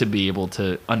want to be able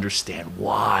to understand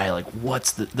why,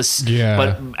 what's this. Yeah.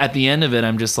 But at the end of it,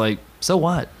 I'm just so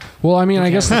what? Well, I mean, I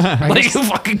guess who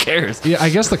fucking cares? Yeah, I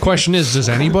guess the question is, does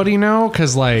anybody know?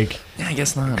 Because I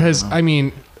guess not. Because I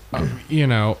mean.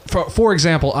 For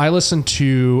example, I listen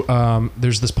to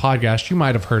there's this podcast, you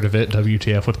might have heard of it,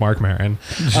 WTF with Mark Maron.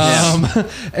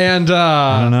 And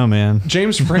I don't know, man.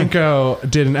 James Franco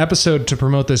did an episode to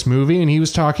promote this movie, and he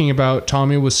was talking about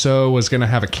Tommy Wiseau was going to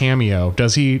have a cameo.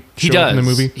 Does he show up in the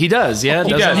movie? He does, yeah. He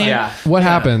does, yeah. What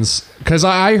happens? Because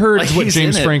I heard what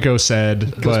James Franco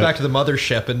said. Goes back to the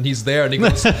mothership, and he's there, and he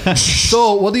goes,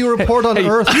 "So, what do you report on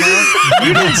Earth, man?"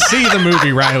 You didn't see the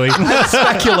movie, Riley. I'm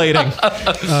speculating.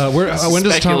 When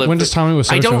does Tommy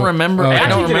Wiseau? I don't remember. I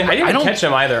didn't catch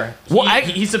him either. Well,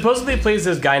 he supposedly plays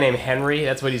this guy named Henry.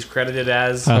 That's what he's credited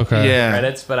as. Okay. Yeah.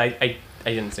 Credits, but I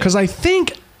didn't see. Because I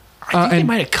think they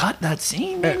might have cut that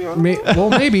scene. Maybe.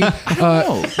 Maybe.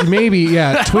 Maybe.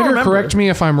 Yeah. Twitter, correct me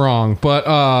if I'm wrong,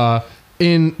 but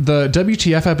in the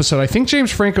WTF episode, I think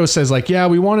James Franco says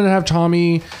we wanted to have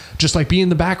Tommy just be in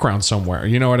the background somewhere.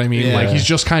 You know what I mean? Yeah. He's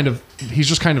just kind of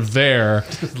there.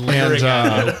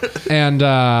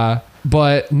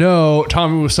 But no,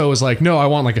 Tommy Wiseau was no, I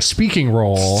want a speaking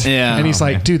role. Yeah. And he's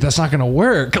dude, that's not going to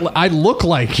work. I look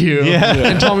like you. Yeah.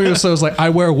 And Tommy Wiseau's I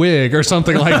wear a wig or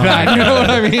something like that. You know what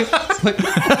I mean?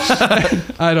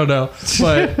 I don't know.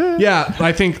 But yeah,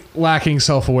 I think lacking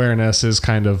self-awareness is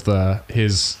kind of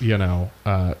his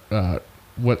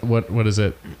what is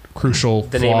it? Crucial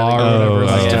the flaw name of the or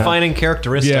whatever. Defining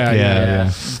characteristic.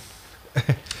 Yeah.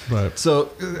 But So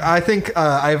I think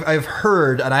I've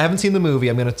heard, and I haven't seen the movie.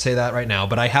 I'm going to say that right now,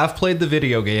 but I have played the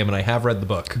video game and I have read the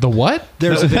book. the what?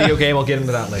 There's a video game. I'll get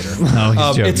into that later. No,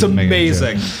 he's joking. It's He's making a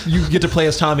amazing. joke. You get to play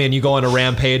as Tommy, and you go on a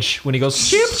rampage when he goes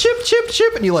chip chip chip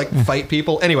chip, and you like fight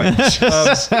people. Anyway,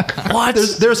 what?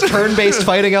 There's turn-based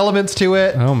fighting elements to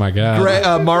it. Oh my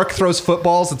god. Mark throws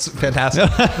footballs. It's fantastic.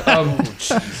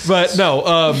 But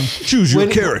no. Choose your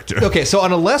character. Okay, so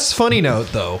on a less funny note,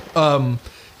 though,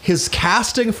 his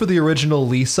casting for the original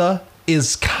Lisa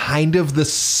is kind of the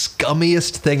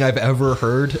scummiest thing I've ever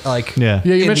heard. Like, Yeah.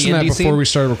 Yeah, you in mentioned the that indie before scene. we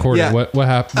started recording. Yeah. What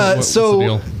happened? What's the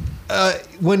deal?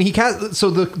 When he cast, so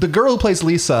the girl who plays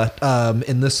Lisa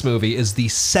in this movie is the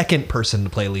second person to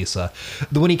play Lisa.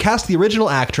 When he cast the original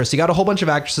actress, he got a whole bunch of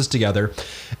actresses together,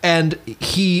 and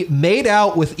he made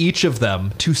out with each of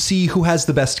them to see who has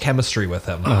the best chemistry with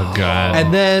him. Oh god.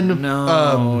 And then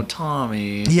No,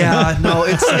 Tommy. yeah, no,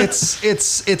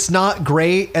 it's not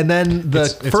great. And then the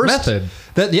It's first method.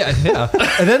 and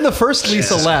then the first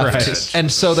Lisa left, Christ.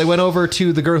 and so they went over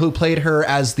to the girl who played her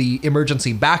as the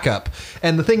emergency backup.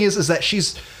 And the thing is that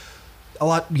she's a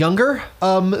lot younger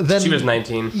than She was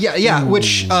 19. Yeah,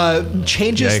 which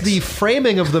changes Yikes. the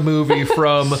framing of the movie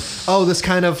from this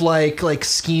kind of like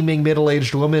scheming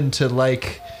middle-aged woman to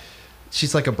like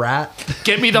she's like a brat.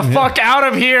 Get me the fuck out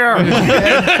of here!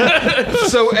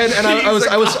 So and I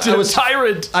was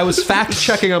tyrant. I was fact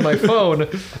checking on my phone,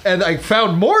 and I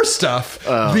found more stuff.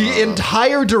 The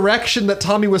entire direction that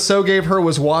Tommy Wiseau gave her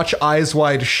was "Watch Eyes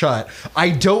Wide Shut." I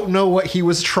don't know what he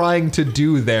was trying to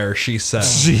do there. She said.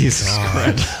 Jesus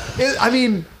Christ. I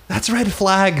mean, that's red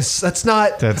flags. That's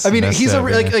not. That's I mean, messed he's up,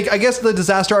 like I guess the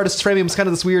disaster artist's framing him as kind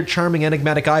of this weird, charming,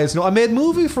 enigmatic guy. Who's, I made a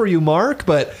movie for you, Mark,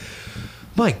 but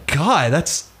my God,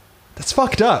 that's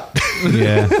fucked up.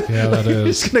 Yeah. Yeah, that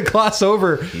is. Just gonna gloss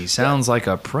over. He sounds like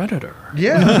a predator.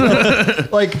 Yeah.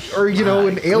 Like, or,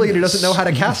 an alien who doesn't know how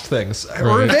to cast things.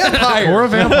 Or a vampire. Or a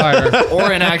vampire.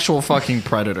 Or an actual fucking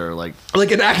predator. Like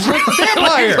an actual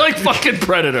vampire. like fucking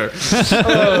predator.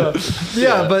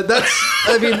 Yeah, but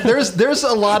there's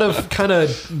a lot of kind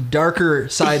of darker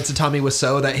sides to Tommy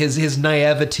Wiseau that his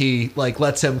naivety like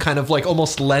lets him kind of like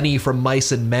almost Lenny from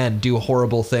Mice and Men do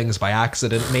horrible things by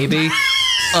accident, maybe.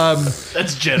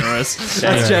 That's generous.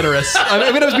 That's generous.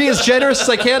 I'm going to be as generous as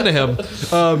I can to him.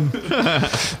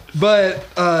 But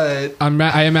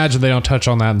I imagine they don't touch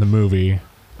on that in the movie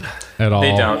at all.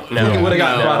 They don't. No. it would have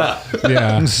gotten No. brought up.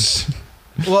 Yeah.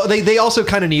 Well, they also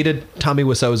kind of needed Tommy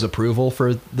Wiseau's approval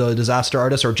for the disaster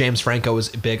artist, or James Franco was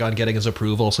big on getting his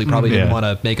approval, so he probably didn't Yeah. want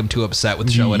to make him too upset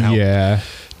with showing how Yeah.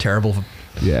 terrible of a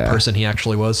Yeah. person he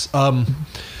actually was.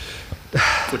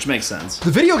 Which makes sense.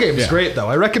 The video game is great, though.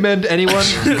 I recommend anyone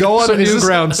go on So is this-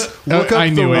 Newgrounds. Look up I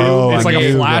knew the it. Room. It's like a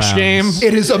Newgrounds. flash game.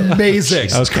 It is amazing.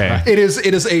 Okay. It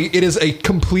is a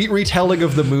complete retelling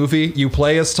of the movie. You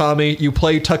play as Tommy. You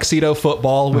play tuxedo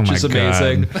football, which my is God.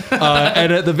 amazing.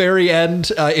 And at the very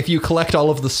end, if you collect all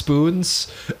of the spoons,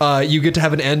 you get to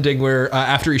have an ending where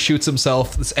after he shoots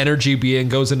himself, this energy being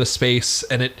goes into space,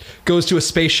 and it goes to a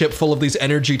spaceship full of these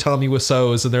energy Tommy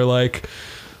Wiseaus, and they're like,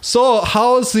 "So,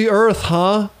 how is the Earth,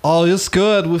 huh? Oh, it's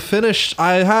good. We're finished.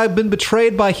 I have been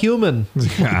betrayed by human."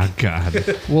 Oh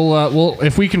god. We'll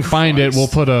if we can find it, we'll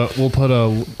put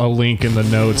a link in the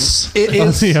notes It of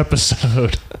is- the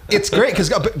episode. It's great because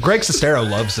Greg Sestero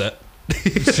loves it.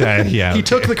 Yeah. He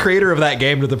took the creator of that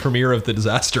game to the premiere of The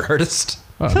Disaster Artist.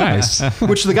 Oh, nice.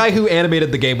 Which the guy who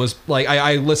animated the game was like,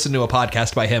 I listened to a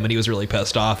podcast by him and he was really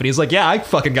pissed off. And he's like, yeah, I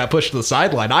fucking got pushed to the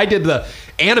sideline. I did the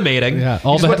animating. Yeah, He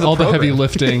all just went to the heavy program."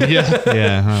 lifting. Yeah.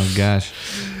 Yeah. Oh gosh.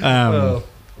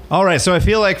 All right, so I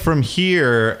feel like from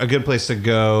here, a good place to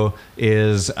go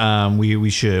is we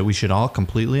should all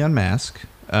completely unmask,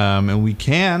 and we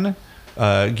can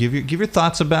give your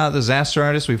thoughts about Disaster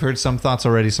Artist. We've heard some thoughts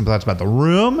already, some thoughts about The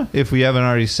Room. If we haven't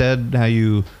already said how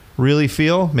you really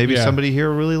feel, maybe Yeah. somebody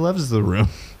here really loves The Room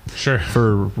Sure.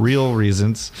 for real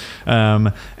reasons.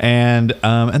 And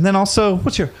then also,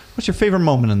 what's your favorite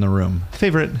moment in The Room?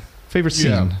 Favorite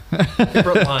scene?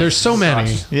 Yeah. There's so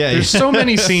many. Yeah, There's so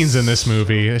many scenes in this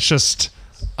movie. It's just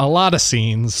a lot of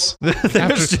scenes.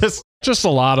 There's just a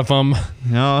lot of them.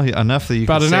 enough that you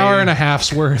About can an say hour and a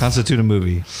half's worth. constitute a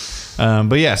movie.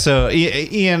 But yeah, so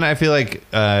Ian, I feel like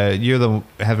you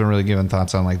haven't really given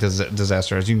thoughts on like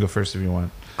Disaster Artist. You can go first if you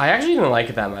want. I actually didn't like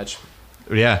it that much.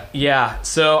 Yeah. Yeah,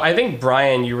 so I think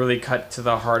Brian, you really cut to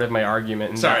the heart of my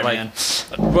argument. And Sorry, that, man.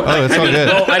 Well, Oh, it's all good.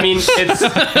 Well, I mean,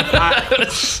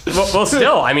 it's well,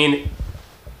 still, I mean,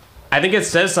 I think it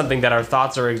says something that our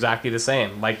thoughts are exactly the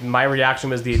same. Like my reaction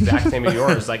was the exact same as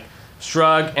yours. Like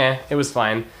shrug, it was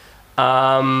fine.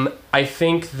 I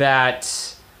think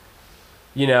that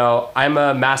you know, I'm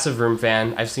a massive Room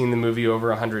fan. I've seen the movie over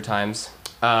 100 times.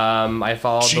 I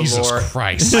followed Jesus the lore.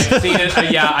 Christ. I've seen it.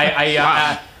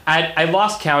 I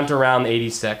lost count around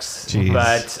 86, Jeez.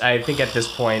 but I think at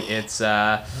this point it's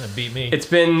That beat me. it's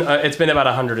been about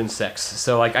 106.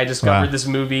 So like I discovered Wow. this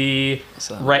movie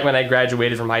right when I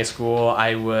graduated from high school.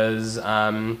 I was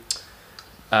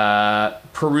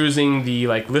perusing the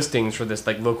like listings for this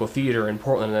like local theater in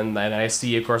Portland, and then I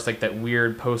see, of course, like that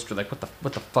weird poster, like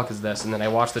what the fuck is this? And then I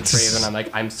watch the trailer and I'm like,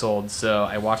 I'm sold. So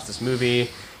I watch this movie,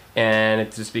 and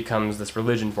it just becomes this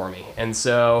religion for me. And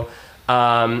so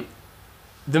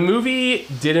the movie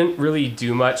didn't really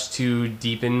do much to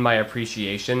deepen my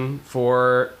appreciation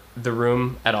for The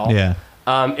Room at all. Yeah.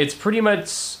 It's pretty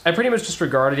much I pretty much just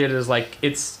regarded it as like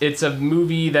it's a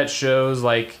movie that shows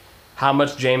like how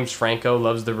much James Franco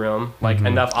loves The Room, like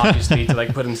enough obviously to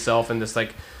like put himself in this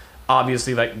like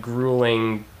obviously like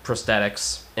grueling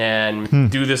prosthetics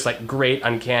and do this like great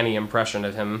uncanny impression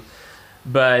of him.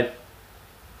 But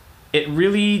it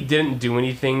really didn't do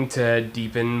anything to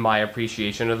deepen my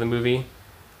appreciation of the movie.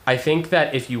 I think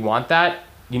that if you want that,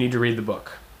 you need to read the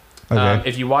book. Okay.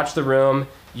 If you watch The Room,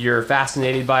 you're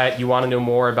fascinated by it, you want to know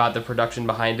more about the production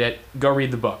behind it, go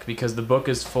read the book, because the book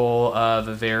is full of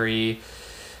a very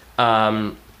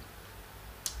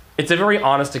it's a very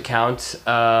honest account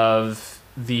of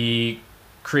the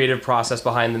creative process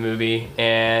behind the movie,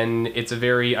 and it's a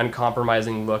very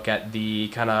uncompromising look at the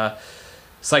kind of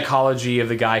psychology of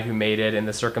the guy who made it and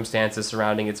the circumstances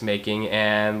surrounding its making.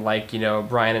 And like, you know,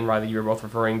 Brian and Riley, you were both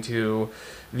referring to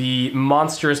the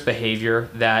monstrous behavior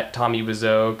that Tommy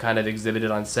Wiseau kind of exhibited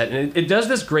on set. And it does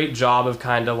this great job of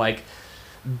kind of like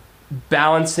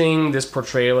balancing this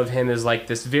portrayal of him as like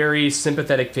this very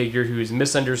sympathetic figure who's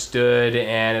misunderstood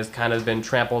and has kind of been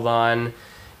trampled on,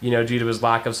 you know, due to his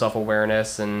lack of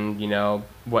self-awareness and, you know,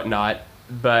 whatnot,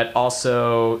 but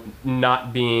also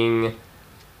being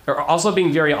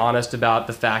very honest about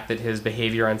the fact that his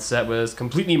behavior on set was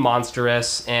completely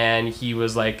monstrous and he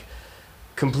was like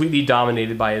completely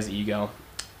dominated by his ego.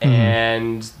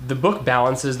 And the book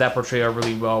balances that portrayal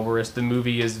really well, whereas the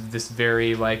movie is this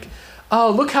very like, oh,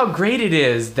 look how great it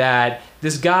is that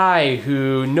this guy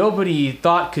who nobody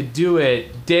thought could do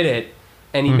it did it,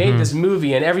 and he made this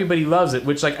movie and everybody loves it,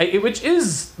 which which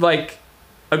is like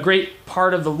a great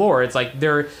part of the lore. It's like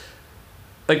they're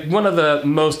like one of the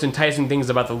most enticing things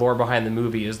about the lore behind the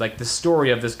movie is like the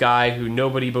story of this guy who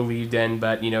nobody believed in,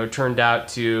 but, you know, turned out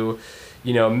to,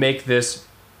 you know, make this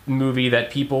movie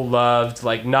that people loved,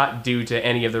 like not due to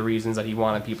any of the reasons that he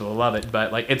wanted people to love it,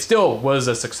 but like it still was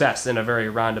a success in a very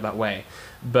roundabout way.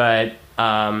 But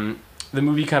the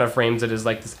movie kind of frames it as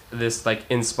like this like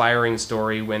inspiring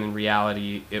story, when in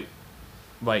reality it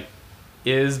like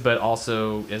is, but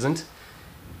also isn't.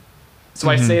 So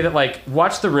I say that like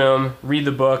watch The Room, read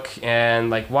the book, and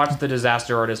like watch the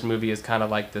Disaster Artist movie is kind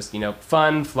of like this, you know,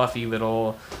 fun, fluffy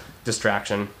little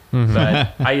distraction.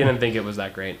 But I didn't think it was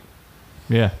that great.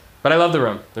 Yeah. But I love The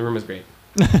Room. The Room is great.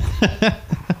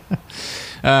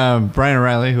 Brian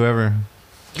O'Reilly, whoever.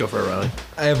 Go for it, Riley.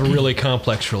 I have a really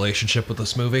complex relationship with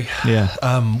this movie. Yeah.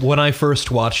 When I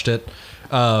first watched it,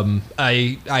 I'm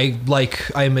a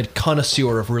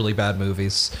connoisseur of really bad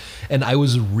movies, and I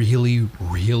was really,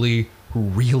 really,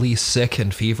 really sick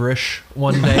and feverish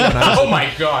one day. When I was, Oh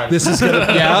my god.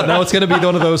 it's gonna be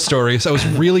one of those stories. I was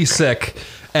really sick,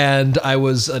 and I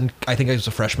think I was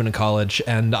a freshman in college,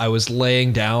 and I was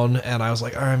laying down, and I was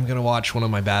like, I'm gonna watch one of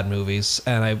my bad movies,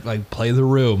 and I play The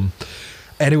Room,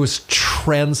 and it was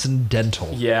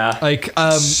transcendental. Yeah. Like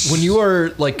when you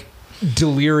are like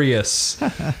delirious,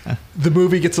 the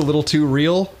movie gets a little too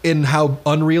real in how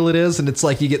unreal it is, and it's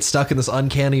like you get stuck in this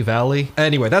uncanny valley.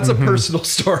 Anyway, that's a personal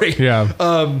story. Yeah.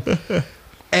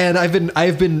 And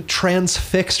I've been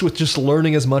transfixed with just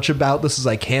learning as much about this as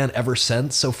I can ever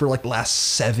since. So for like the last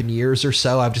 7 years or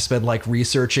so, I've just been like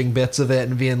researching bits of it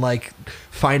and being like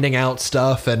finding out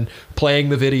stuff and playing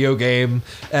the video game,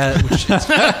 which is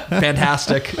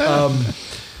fantastic.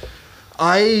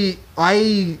 I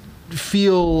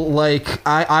feel like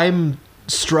I'm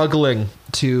struggling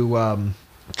to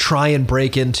try and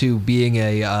break into being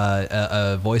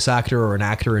a voice actor or an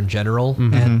actor in general,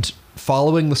 and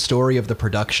following the story of the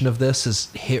production of this has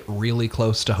hit really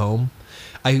close to home.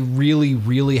 I really,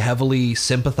 really heavily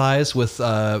sympathize with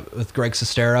Greg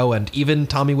Sestero and even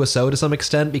Tommy Wiseau to some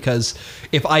extent, because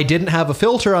if I didn't have a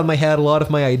filter on my head, a lot of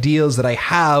my ideas that I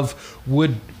have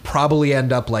would probably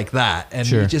end up like that. And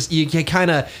Sure.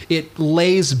 it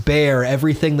lays bare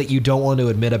everything that you don't want to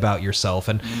admit about yourself.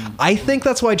 And I think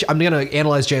that's why I'm going to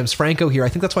analyze James Franco here. I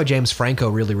think that's why James Franco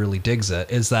really, really digs it,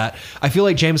 is that I feel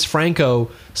like James Franco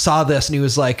saw this and he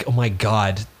was like, oh my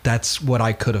God, that's what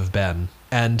I could have been.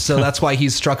 And so that's why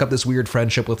he's struck up this weird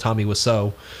friendship with Tommy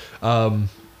Wiseau.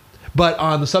 But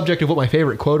on the subject of what my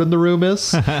favorite quote in The Room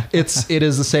is, it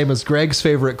is the same as Greg's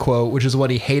favorite quote, which is what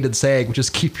he hated saying, which is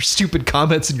keep your stupid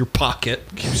comments in your pocket.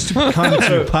 Keep your stupid comments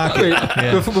in your pocket.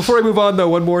 Yeah. Before I move on, though,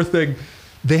 one more thing.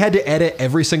 They had to edit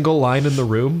every single line in The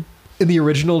Room. In the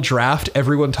original draft,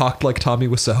 everyone talked like Tommy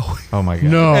Wiseau. Oh my god!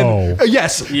 No. And,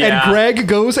 yes. Yeah. And Greg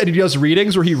goes and he does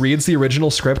readings where he reads the original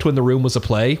script when The Room was a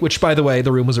play. Which, by the way,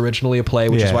 The Room was originally a play,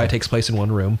 which is why it takes place in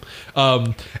one room.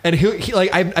 And he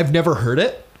like I've never heard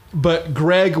it, but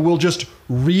Greg will just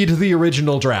read the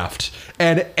original draft,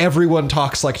 and everyone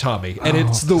talks like Tommy, and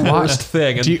it's the worst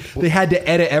thing. And they had to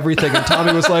edit everything, and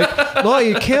Tommy was like, "No,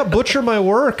 you can't butcher my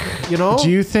work." You know? Do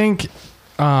you think?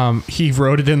 He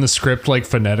wrote it in the script like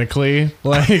phonetically,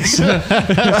 like no.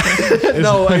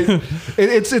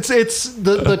 It's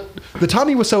the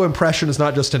Tommy Wiseau impression is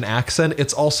not just an accent;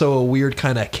 it's also a weird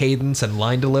kind of cadence and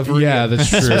line delivery. Yeah, that's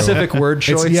true. Specific word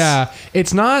choice.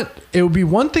 It's not. It would be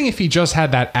one thing if he just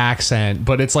had that accent,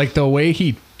 but it's like the way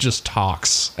he just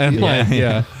talks and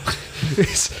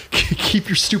Keep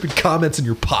your stupid comments in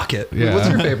your pocket. Yeah. What's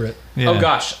your favorite? Yeah. Oh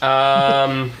gosh.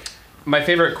 My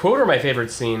favorite quote or my favorite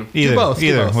scene? Either, Do both.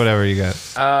 Whatever you got.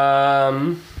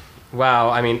 Wow.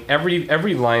 I mean,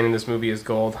 every line in this movie is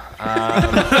gold.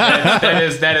 That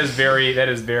is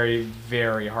very,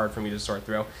 very hard for me to sort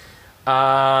through.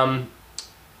 Why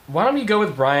don't we go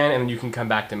with Brian and then you can come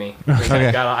back to me? Okay.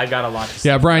 I got a lot to say.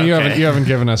 Yeah, Brian, you haven't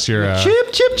given us your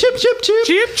Chip, chip, chip, chip, chip.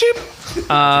 Cheap, cheap.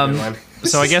 One.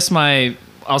 So I guess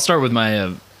I'll start with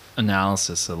my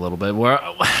analysis a little bit.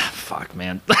 Fuck,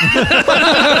 man. That's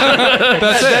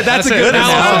a good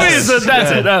analysis.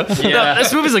 That's it. No,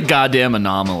 this movie's a goddamn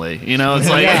anomaly. You know, it's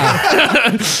like,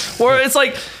 or it's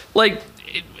like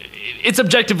it's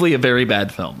objectively a very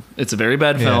bad film. It's a very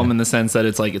bad film in the sense that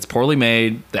it's like it's poorly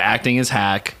made. The acting is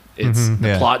hack. It's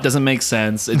the plot doesn't make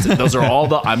sense. Those are all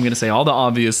I'm going to say all the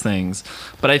obvious things.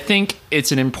 But I think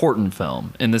it's an important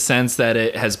film in the sense that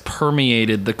it has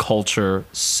permeated the culture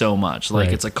so much. Like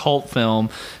it's a cult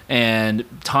film, and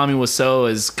Tommy Wiseau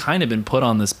has kind of been put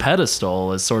on this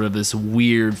pedestal as sort of this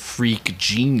weird freak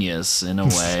genius in a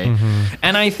way.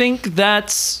 And I think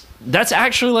that's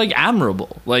actually like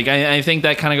admirable. Like I think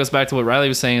that kind of goes back to what Riley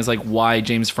was saying, is like why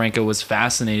James Franco was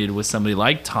fascinated with somebody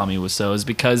like Tommy Wiseau is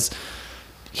because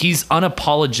he's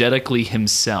unapologetically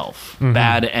himself,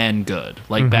 bad and good,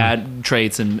 like bad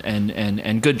traits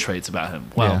and good traits about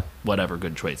him. Well, whatever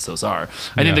good traits those are.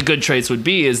 I think the good traits would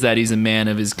be is that he's a man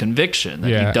of his conviction,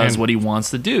 that he does what he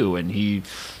wants to do, and he,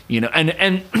 you know,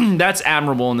 and that's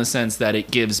admirable in the sense that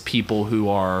it gives people who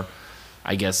are,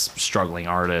 I guess, struggling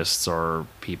artists or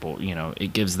people, you know,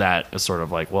 it gives that a sort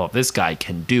of like, well, if this guy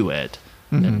can do it,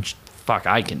 then fuck,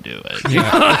 I can do it.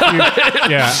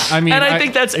 I mean, and I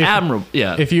think that's admirable.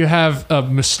 Yeah. If you have a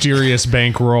mysterious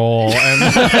bankroll and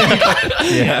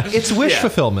It's wish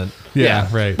fulfillment.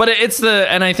 right. But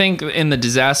and I think in the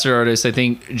Disaster Artist, I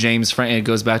think James Franco, it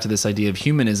goes back to this idea of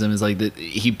humanism, is like that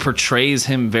he portrays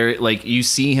him very, like you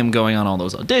see him going on all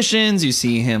those auditions, you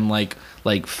see him like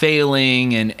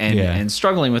failing and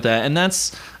struggling with that. And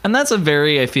that's a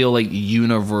very, I feel like,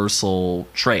 universal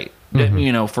trait.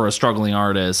 You know, for a struggling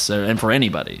artist and for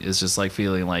anybody, it's just like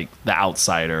feeling like the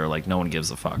outsider, like no one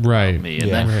gives a fuck about me,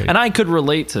 and and I could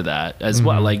relate to that as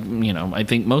well. Like, you know, I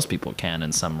think most people can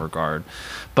in some regard,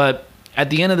 but at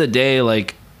the end of the day,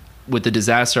 like with the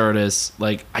Disaster Artist,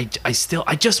 like I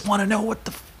just want to know what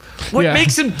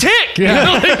makes him tick.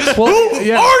 Yeah. Who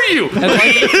are you?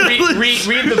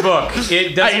 Read the book.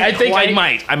 It doesn't. I think I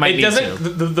might. It doesn't.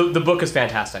 The book is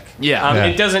fantastic. Yeah.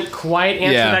 It doesn't quite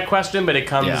answer that question, but it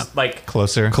comes like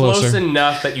Closer close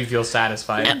enough that you feel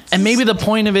satisfied. And maybe the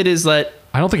point of it is that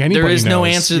I don't think anybody there is no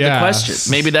knows. answer to the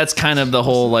question. Maybe that's kind of the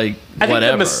whole like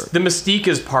whatever. I think the mystique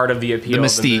is part of the appeal. The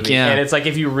of the mystique, movie. yeah. And it's like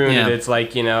if you ruin it, it's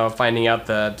like, you know, finding out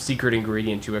the secret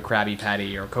ingredient to a Krabby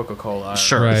Patty or Coca-Cola.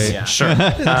 Sure. Right. Yeah. Sure.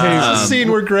 There's a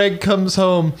scene where Greg comes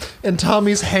home and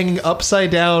Tommy's hanging upside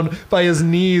down by his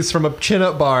knees from a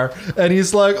chin-up bar, and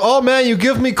he's like, "Oh man, you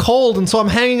give me cold, and so I'm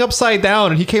hanging upside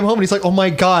down." And he came home and he's like, "Oh my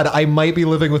god, I might be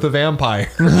living with a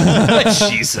vampire."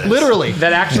 Jesus. Literally.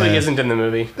 That actually isn't in the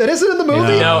movie. That isn't in the movie.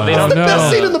 No, they That's don't. the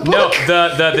best scene in the No, book.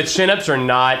 the chin-ups are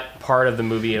not part of the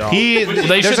movie at all.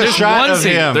 There's a shot of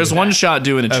him. There's one shot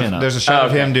doing a chin up. There's a shot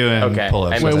of him doing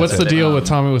pull-ups. Wait, what's the That's it. deal with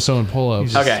Tommy Wiseau and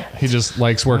pull-ups? Okay. He just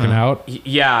likes working out.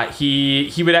 Yeah, he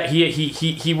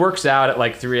works out at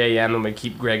like 3 a.m. and would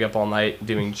keep Greg up all night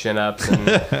doing chin-ups,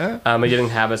 and he didn't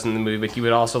have us in the movie, but he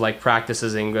would also like practice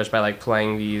his English by like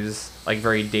playing these like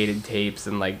very dated tapes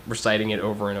and like reciting it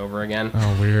over and over again.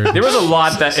 Oh, weird. There was a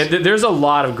lot there's a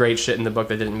lot of great shit in the book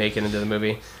that didn't make it into the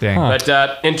movie. Dang.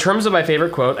 But in terms of my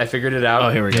favorite quote, I figured it out. Oh,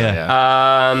 here we go.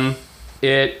 Yeah. Yeah.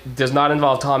 It does not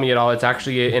involve Tommy at all. It's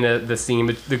actually in the scene,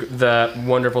 the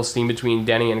wonderful scene between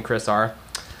Denny and Chris R.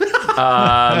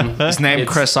 His name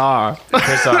Chris R.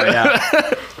 Chris R.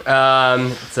 Yeah.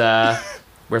 It's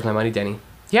where's my money, Denny?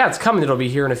 Yeah, it's coming. It'll be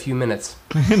here in a few minutes.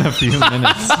 In a few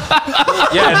minutes.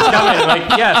 Yeah, it's coming. I'm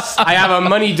like, yes, I have a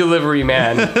money delivery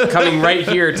man coming right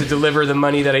here to deliver the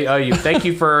money that I owe you.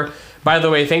 By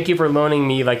the way, thank you for loaning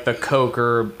me like the coke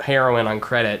or heroin on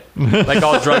credit, like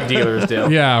all drug dealers do.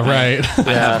 Yeah, right.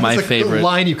 I have my It's like favorite. the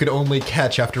line you could only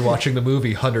catch after watching the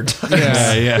movie 100 times.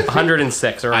 Yeah.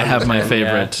 106 or I have my 110,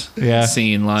 favorite Yeah.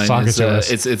 scene line.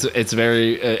 Socrates. It's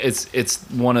very it's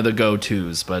one of the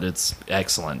go-tos, but it's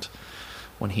excellent.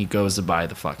 When he goes to buy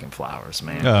the fucking flowers,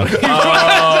 man.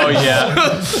 Oh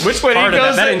yeah. Which When part he of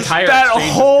goes, that entire that exchange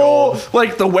is whole, gold.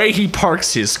 like the way he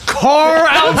parks his car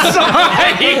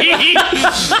outside,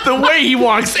 the way he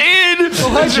walks in.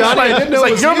 hi, Johnny. I didn't know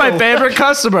it It's like, was you're you." my favorite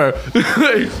customer.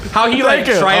 How he like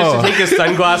Thank you. tries to take his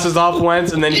sunglasses off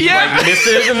once and then he Yeah. like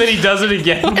misses and then he does it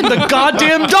again. And the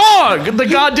goddamn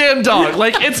dog.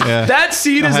 Like it's Yeah. that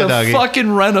scene is Hi, a doggy.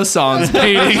 fucking Renaissance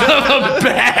painting of a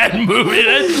bad movie.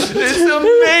 It's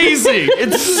amazing.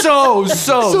 It's so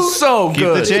Keep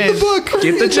good. the change.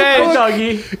 Keep the change.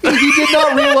 Doggy. He did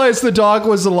not realize the dog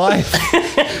was alive.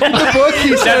 In the book,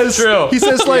 he says, true. he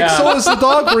says like, Yeah. so is the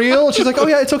dog real? She's like, oh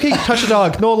yeah, it's okay, touch the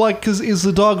dog. No, like, is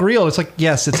the dog real? It's like,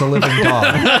 yes, it's a living dog.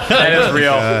 That is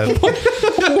real.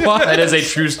 That is a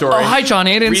true story. Oh, hi,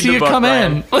 Johnny. I didn't Read see the you book, come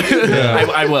Brian. in.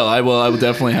 I will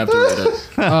definitely have to read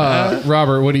it.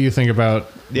 Robert, what do you think about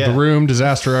Yeah. The Room,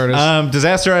 Disaster Artist?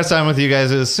 Disaster Artist, I'm with you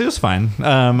guys. It was fine.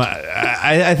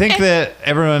 I think that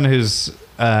everyone who's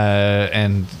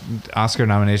and Oscar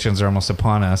nominations are almost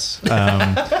upon us.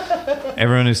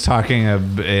 Everyone who's talking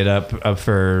it up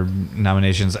for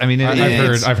nominations. I mean,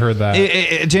 I've heard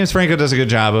that. James Franco does a good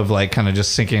job of like kind of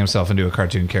just sinking himself into a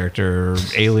cartoon character or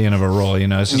alien of a role. You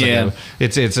know, it's just Yeah. like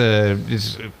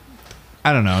it's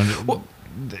I don't know.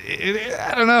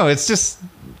 I don't know. It's just.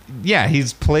 Yeah, he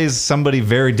plays somebody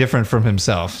very different from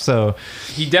himself. So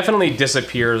He definitely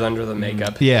disappears under the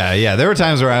makeup. yeah. There were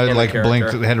times where I In the like blinked,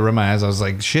 character. had to rub my eyes. I was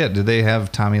like, shit, did they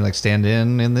have Tommy like stand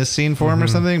in this scene for him or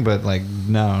something? But like,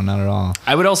 no, not at all.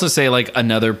 I would also say like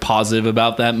another positive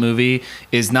about that movie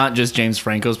is not just James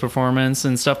Franco's performance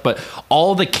and stuff, but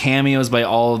all the cameos by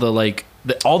all the like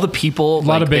all the people. A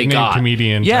lot of big name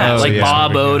comedians. Yeah, Oh, like yeah.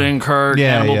 Bob Odenkirk,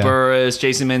 Yeah, Hannibal yeah. Buress,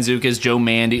 Jason Mantzoukas, Joe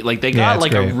Mandy. Like they Yeah, got it's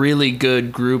like great. a really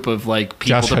good group of like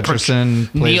people. Josh Hutcherson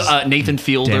plays Nathan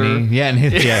Fielder. Denny. Yeah, and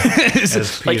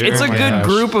as Like Peter. it's a Oh my good gosh.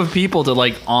 group of people to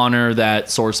like honor that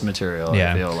source material.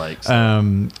 Yeah. I feel like.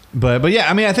 So. But yeah,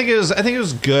 I mean, I think it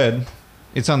was good.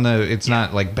 It's it's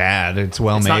not like bad. It's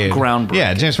well It's not made. groundbreaking.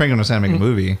 Yeah, James Franco knows how to make a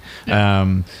movie.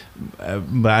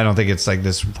 But I don't think it's like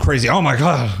this crazy. Oh my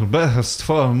god, best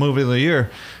movie of the year,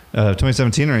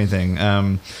 2017 or anything.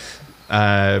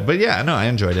 But yeah, no, I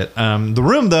enjoyed it. The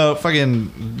Room though,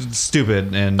 fucking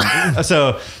stupid, and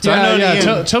so I've known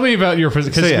Ian, Tell me about your because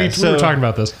we were talking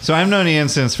about this. So I've known Ian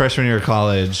since freshman year of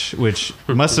college, which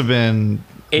must have been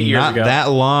 8 years not ago. that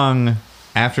long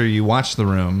after you watched The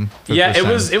Room. for the Yeah,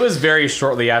 first time. it was very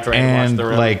shortly after I watched And The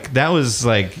Room. like that was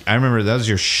like I remember that was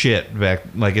your shit back.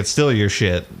 Like it's still your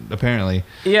shit apparently.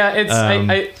 yeah, it's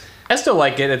I still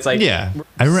like it. It's like Yeah,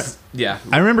 yeah.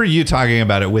 I remember you talking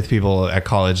about it with people at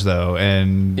college though,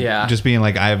 and Yeah. just being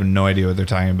like, I have no idea what they're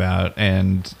talking about,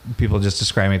 and people just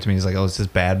describing it to me as like, oh, it's this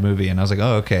bad movie, and I was like,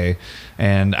 oh, okay.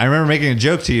 And I remember making a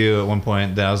joke to you at one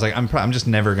point that I was like, I'm just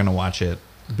never gonna watch it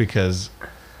because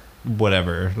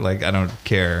whatever, like I don't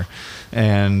care,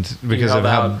 and because of held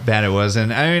how out. bad it was.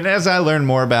 And I mean, as I learned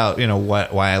more about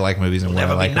why I like movies and what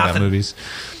I like about movies,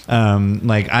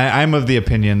 like I'm of the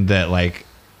opinion that like.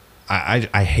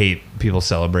 I hate people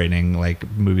celebrating like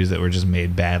movies that were just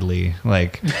made badly.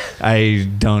 Like I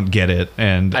don't get it,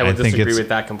 and I would think disagree it's with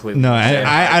that completely. no.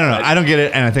 I don't know. I don't get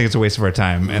it, and I think it's a waste of our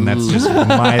time, and that's just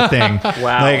my thing.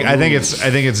 Wow. Like I think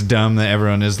it's dumb that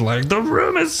everyone is like The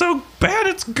Room is so bad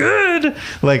it's good.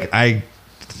 Like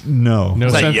no. No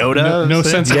that sense, Yoda? No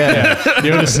sense. Yeah.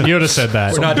 Yoda said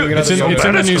that. We're not doing it's another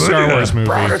in the new Star Wars movie.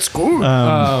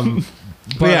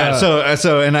 But yeah,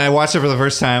 so and I watched it for the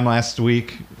first time last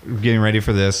week, getting ready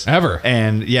for this Ever.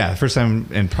 and yeah, first time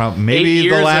and probably maybe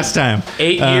the last time.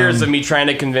 8 years of me trying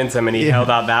to convince him, and he held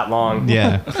out that long.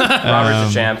 Yeah,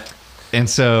 Robert's a champ. and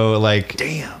so like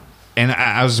Damn. and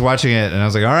I was watching it and I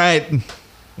was like, all right,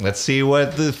 let's see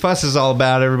what the fuss is all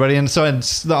about, everybody. And so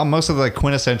it's most of the like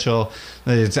quintessential.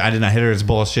 I did not hit her. It's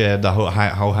bullshit. The whole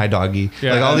high doggy.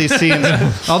 Yeah. Like all these scenes,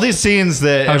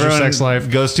 that How's your everyone sex life?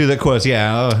 goes to the quotes.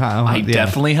 Yeah. I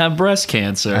definitely have breast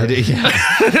cancer. I did, yeah.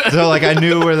 So like I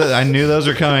knew I knew those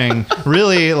were coming.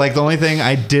 Really, like the only thing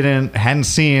I hadn't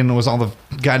seen was all the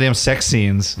goddamn sex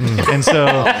scenes. And so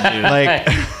like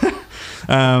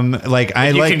I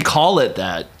You can call it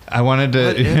that. I wanted to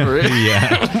Whatever.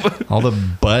 yeah, all the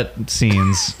butt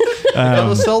scenes.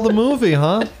 Gotta sell the movie,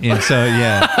 huh? And so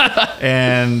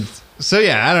and so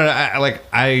I don't know.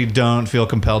 I don't feel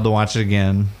compelled to watch it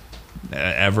again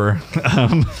ever.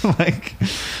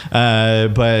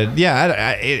 But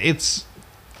yeah, it's.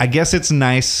 I guess it's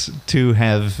nice to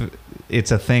have.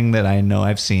 It's a thing that I know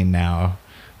I've seen now.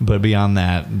 But beyond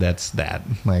that, that's that.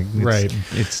 Like,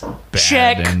 it's bad.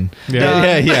 Check. And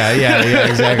Yeah. yeah,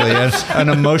 exactly. An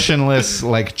emotionless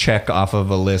like check off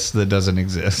of a list that doesn't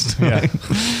exist. Yeah.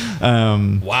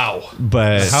 Wow.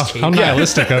 But How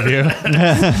nihilistic of you.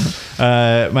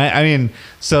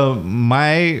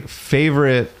 my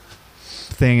favorite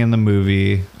thing in the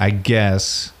movie, I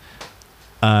guess,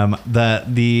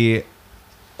 the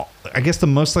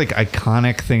most like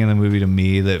iconic thing in the movie to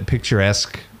me, the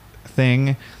picturesque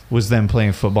thing, was them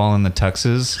playing football in the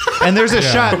tuxes. And there's a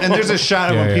shot of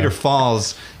when Peter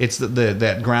falls. It's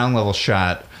that ground level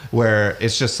shot where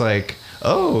it's just like,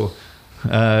 a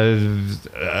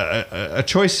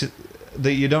choice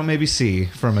that you don't maybe see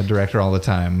from a director all the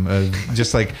time.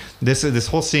 Just like this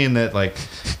whole scene that like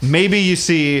maybe you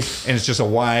see, and it's just a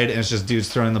wide, and it's just dudes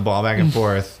throwing the ball back and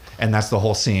forth, and that's the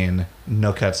whole scene.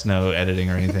 No cuts, no editing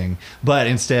or anything. But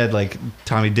instead, like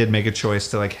Tommy did make a choice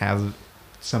to like have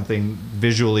something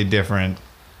visually different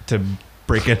to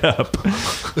break it up.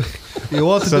 You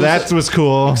want to So that was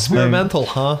cool. experimental,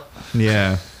 huh?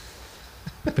 Yeah.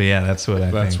 But yeah, that's what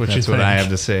I think. That's what I have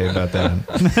to say about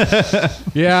that.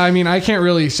 Yeah, I mean, I can't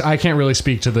really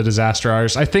speak to the Disaster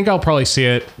Artist. I think I'll probably see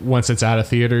it once it's out of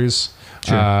theaters.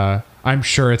 Sure. I'm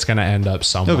sure it's going to end up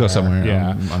somewhere. He'll go somewhere.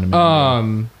 Yeah.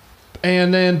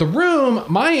 And then The Room.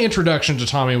 My introduction to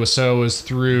Tommy Wiseau was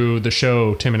through the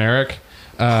show Tim and Eric.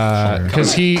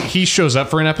 Because he shows up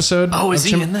for an episode. Oh, is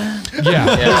he in that?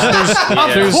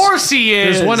 Yeah. Of course he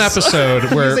is. There's one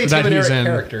episode where He's a Tim and he's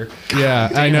Eric in. character. Yeah,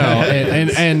 I know.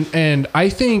 And I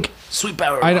think Sweet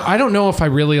Power. I don't know if I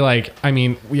really like. I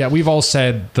mean, yeah, we've all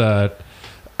said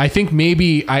I think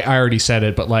maybe I already said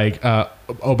it, but like,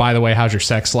 oh, by the way, how's your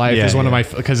sex life? Yeah, is one of my,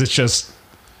 because it's just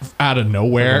out of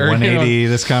nowhere. 180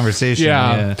 this conversation.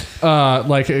 Yeah.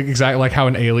 Like exactly like how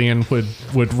an alien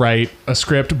would write a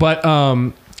script. But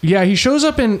yeah, he shows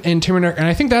up in Tim and Eric, and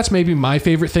I think that's maybe my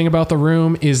favorite thing about The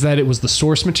Room is that it was the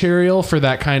source material for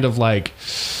that kind of like,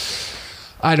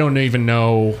 I don't even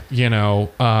know,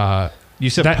 You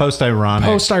said post-ironic.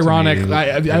 Post-ironic.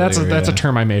 That's a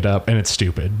term I made up, and it's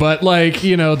stupid. But like,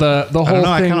 the whole thing.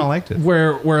 I kind of liked it.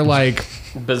 Where like.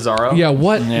 Bizarro. Yeah,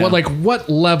 what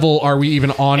level are we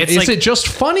even on? Is it just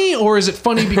funny, or is it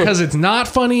funny because it's not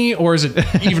funny, or is it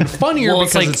even funnier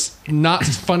because it's not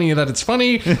funny that it's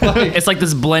funny? Like, it's like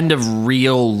this blend of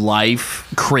real life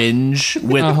cringe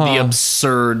with the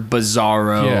absurd,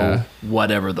 bizarro,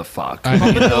 whatever the fuck. How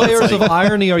many layers of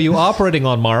irony are you operating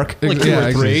on, Mark? Like 2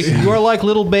 or 3. Exactly. You are like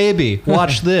little baby.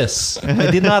 Watch this.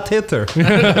 I did not hit her.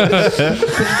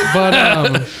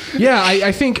 But yeah,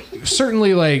 I think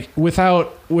certainly like without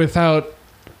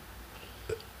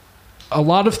a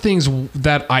lot of things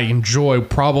that I enjoy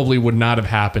probably would not have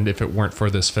happened if it weren't for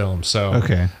this film. So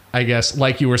Okay. I guess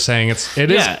like you were saying, it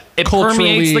is it culturally,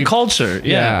 permeates the culture.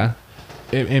 Yeah,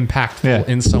 impactful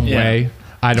in some Yeah. way.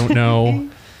 I don't know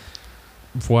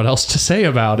what else to say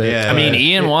about it. Yeah. I mean,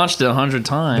 Ian watched it 100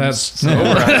 times. That's Over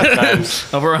 100 times.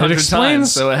 over 100 explains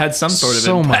times, so it had some sort of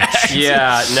so impact. much.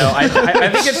 Yeah, no, I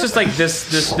think it's just like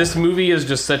this movie is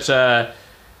just such a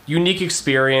unique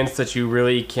experience that you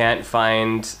really can't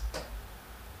find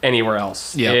anywhere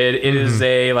else. Yeah. It is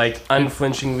a like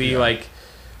unflinchingly like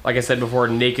I said before,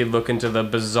 naked look into the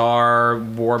bizarre,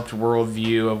 warped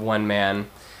worldview of one man,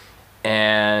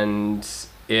 and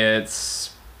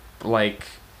it's like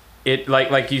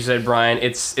you said, Brian.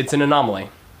 It's an anomaly.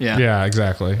 Yeah,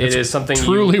 exactly. It is something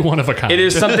truly one of a kind. It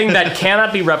is something that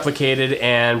cannot be replicated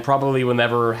and probably will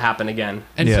never happen again.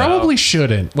 And probably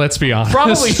shouldn't. Let's be honest.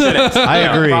 Probably shouldn't. I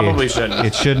agree. Probably shouldn't.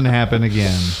 It shouldn't happen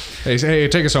again. Hey,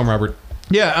 take us home, Robert.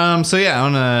 Yeah. So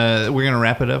yeah, we're gonna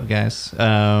wrap it up, guys.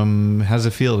 How's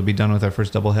it feel to be done with our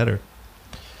first doubleheader?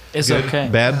 It's Good? okay.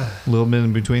 Bad? A little bit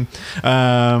in between.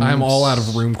 I'm all out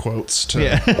of room quotes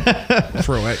to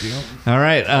throw at you. All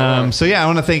right. So yeah, I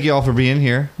want to thank you all for being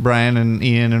here, Brian and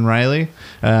Ian and Riley,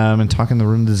 and talking the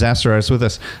Room Disaster Artist with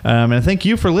us. And thank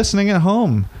you for listening at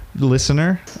home,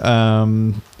 listener.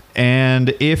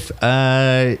 And if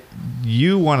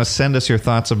you want to send us your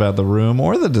thoughts about The Room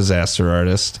or The Disaster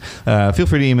Artist, feel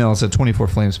free to email us at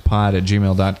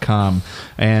 24flamespod@gmail.com.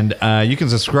 And you can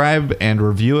subscribe and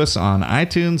review us on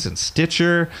iTunes and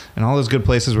Stitcher and all those good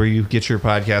places where you get your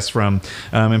podcasts from.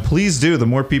 And please do. The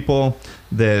more people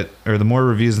the more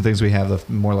reviews and things we have, the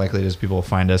more likely it is people will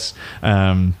find us.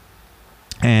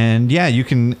 And yeah, you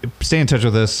can stay in touch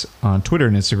with us on Twitter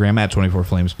and Instagram at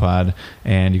 24flamespod,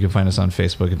 and you can find us on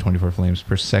Facebook at 24 Flames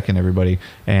per second, everybody.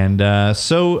 And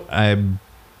until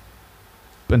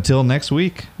next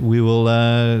week, we will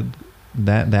that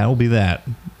will be that.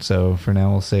 So for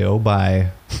now, we'll say bye,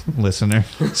 listener.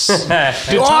 Did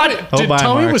Tommy Mark.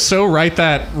 Wiseau write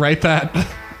that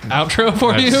outro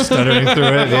for you? Stuttering through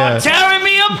it, yeah. Tearing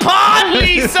me apart,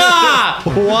 Lisa!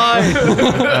 Why?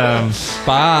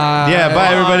 Bye. Yeah, bye,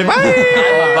 everybody.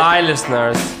 Bye. Bye,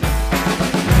 listeners.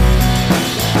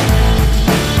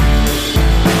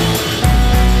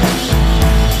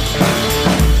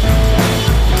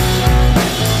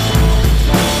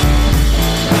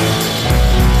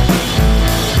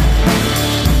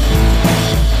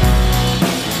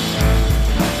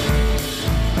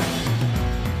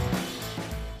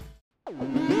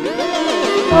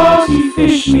 Party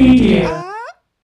Fish Media.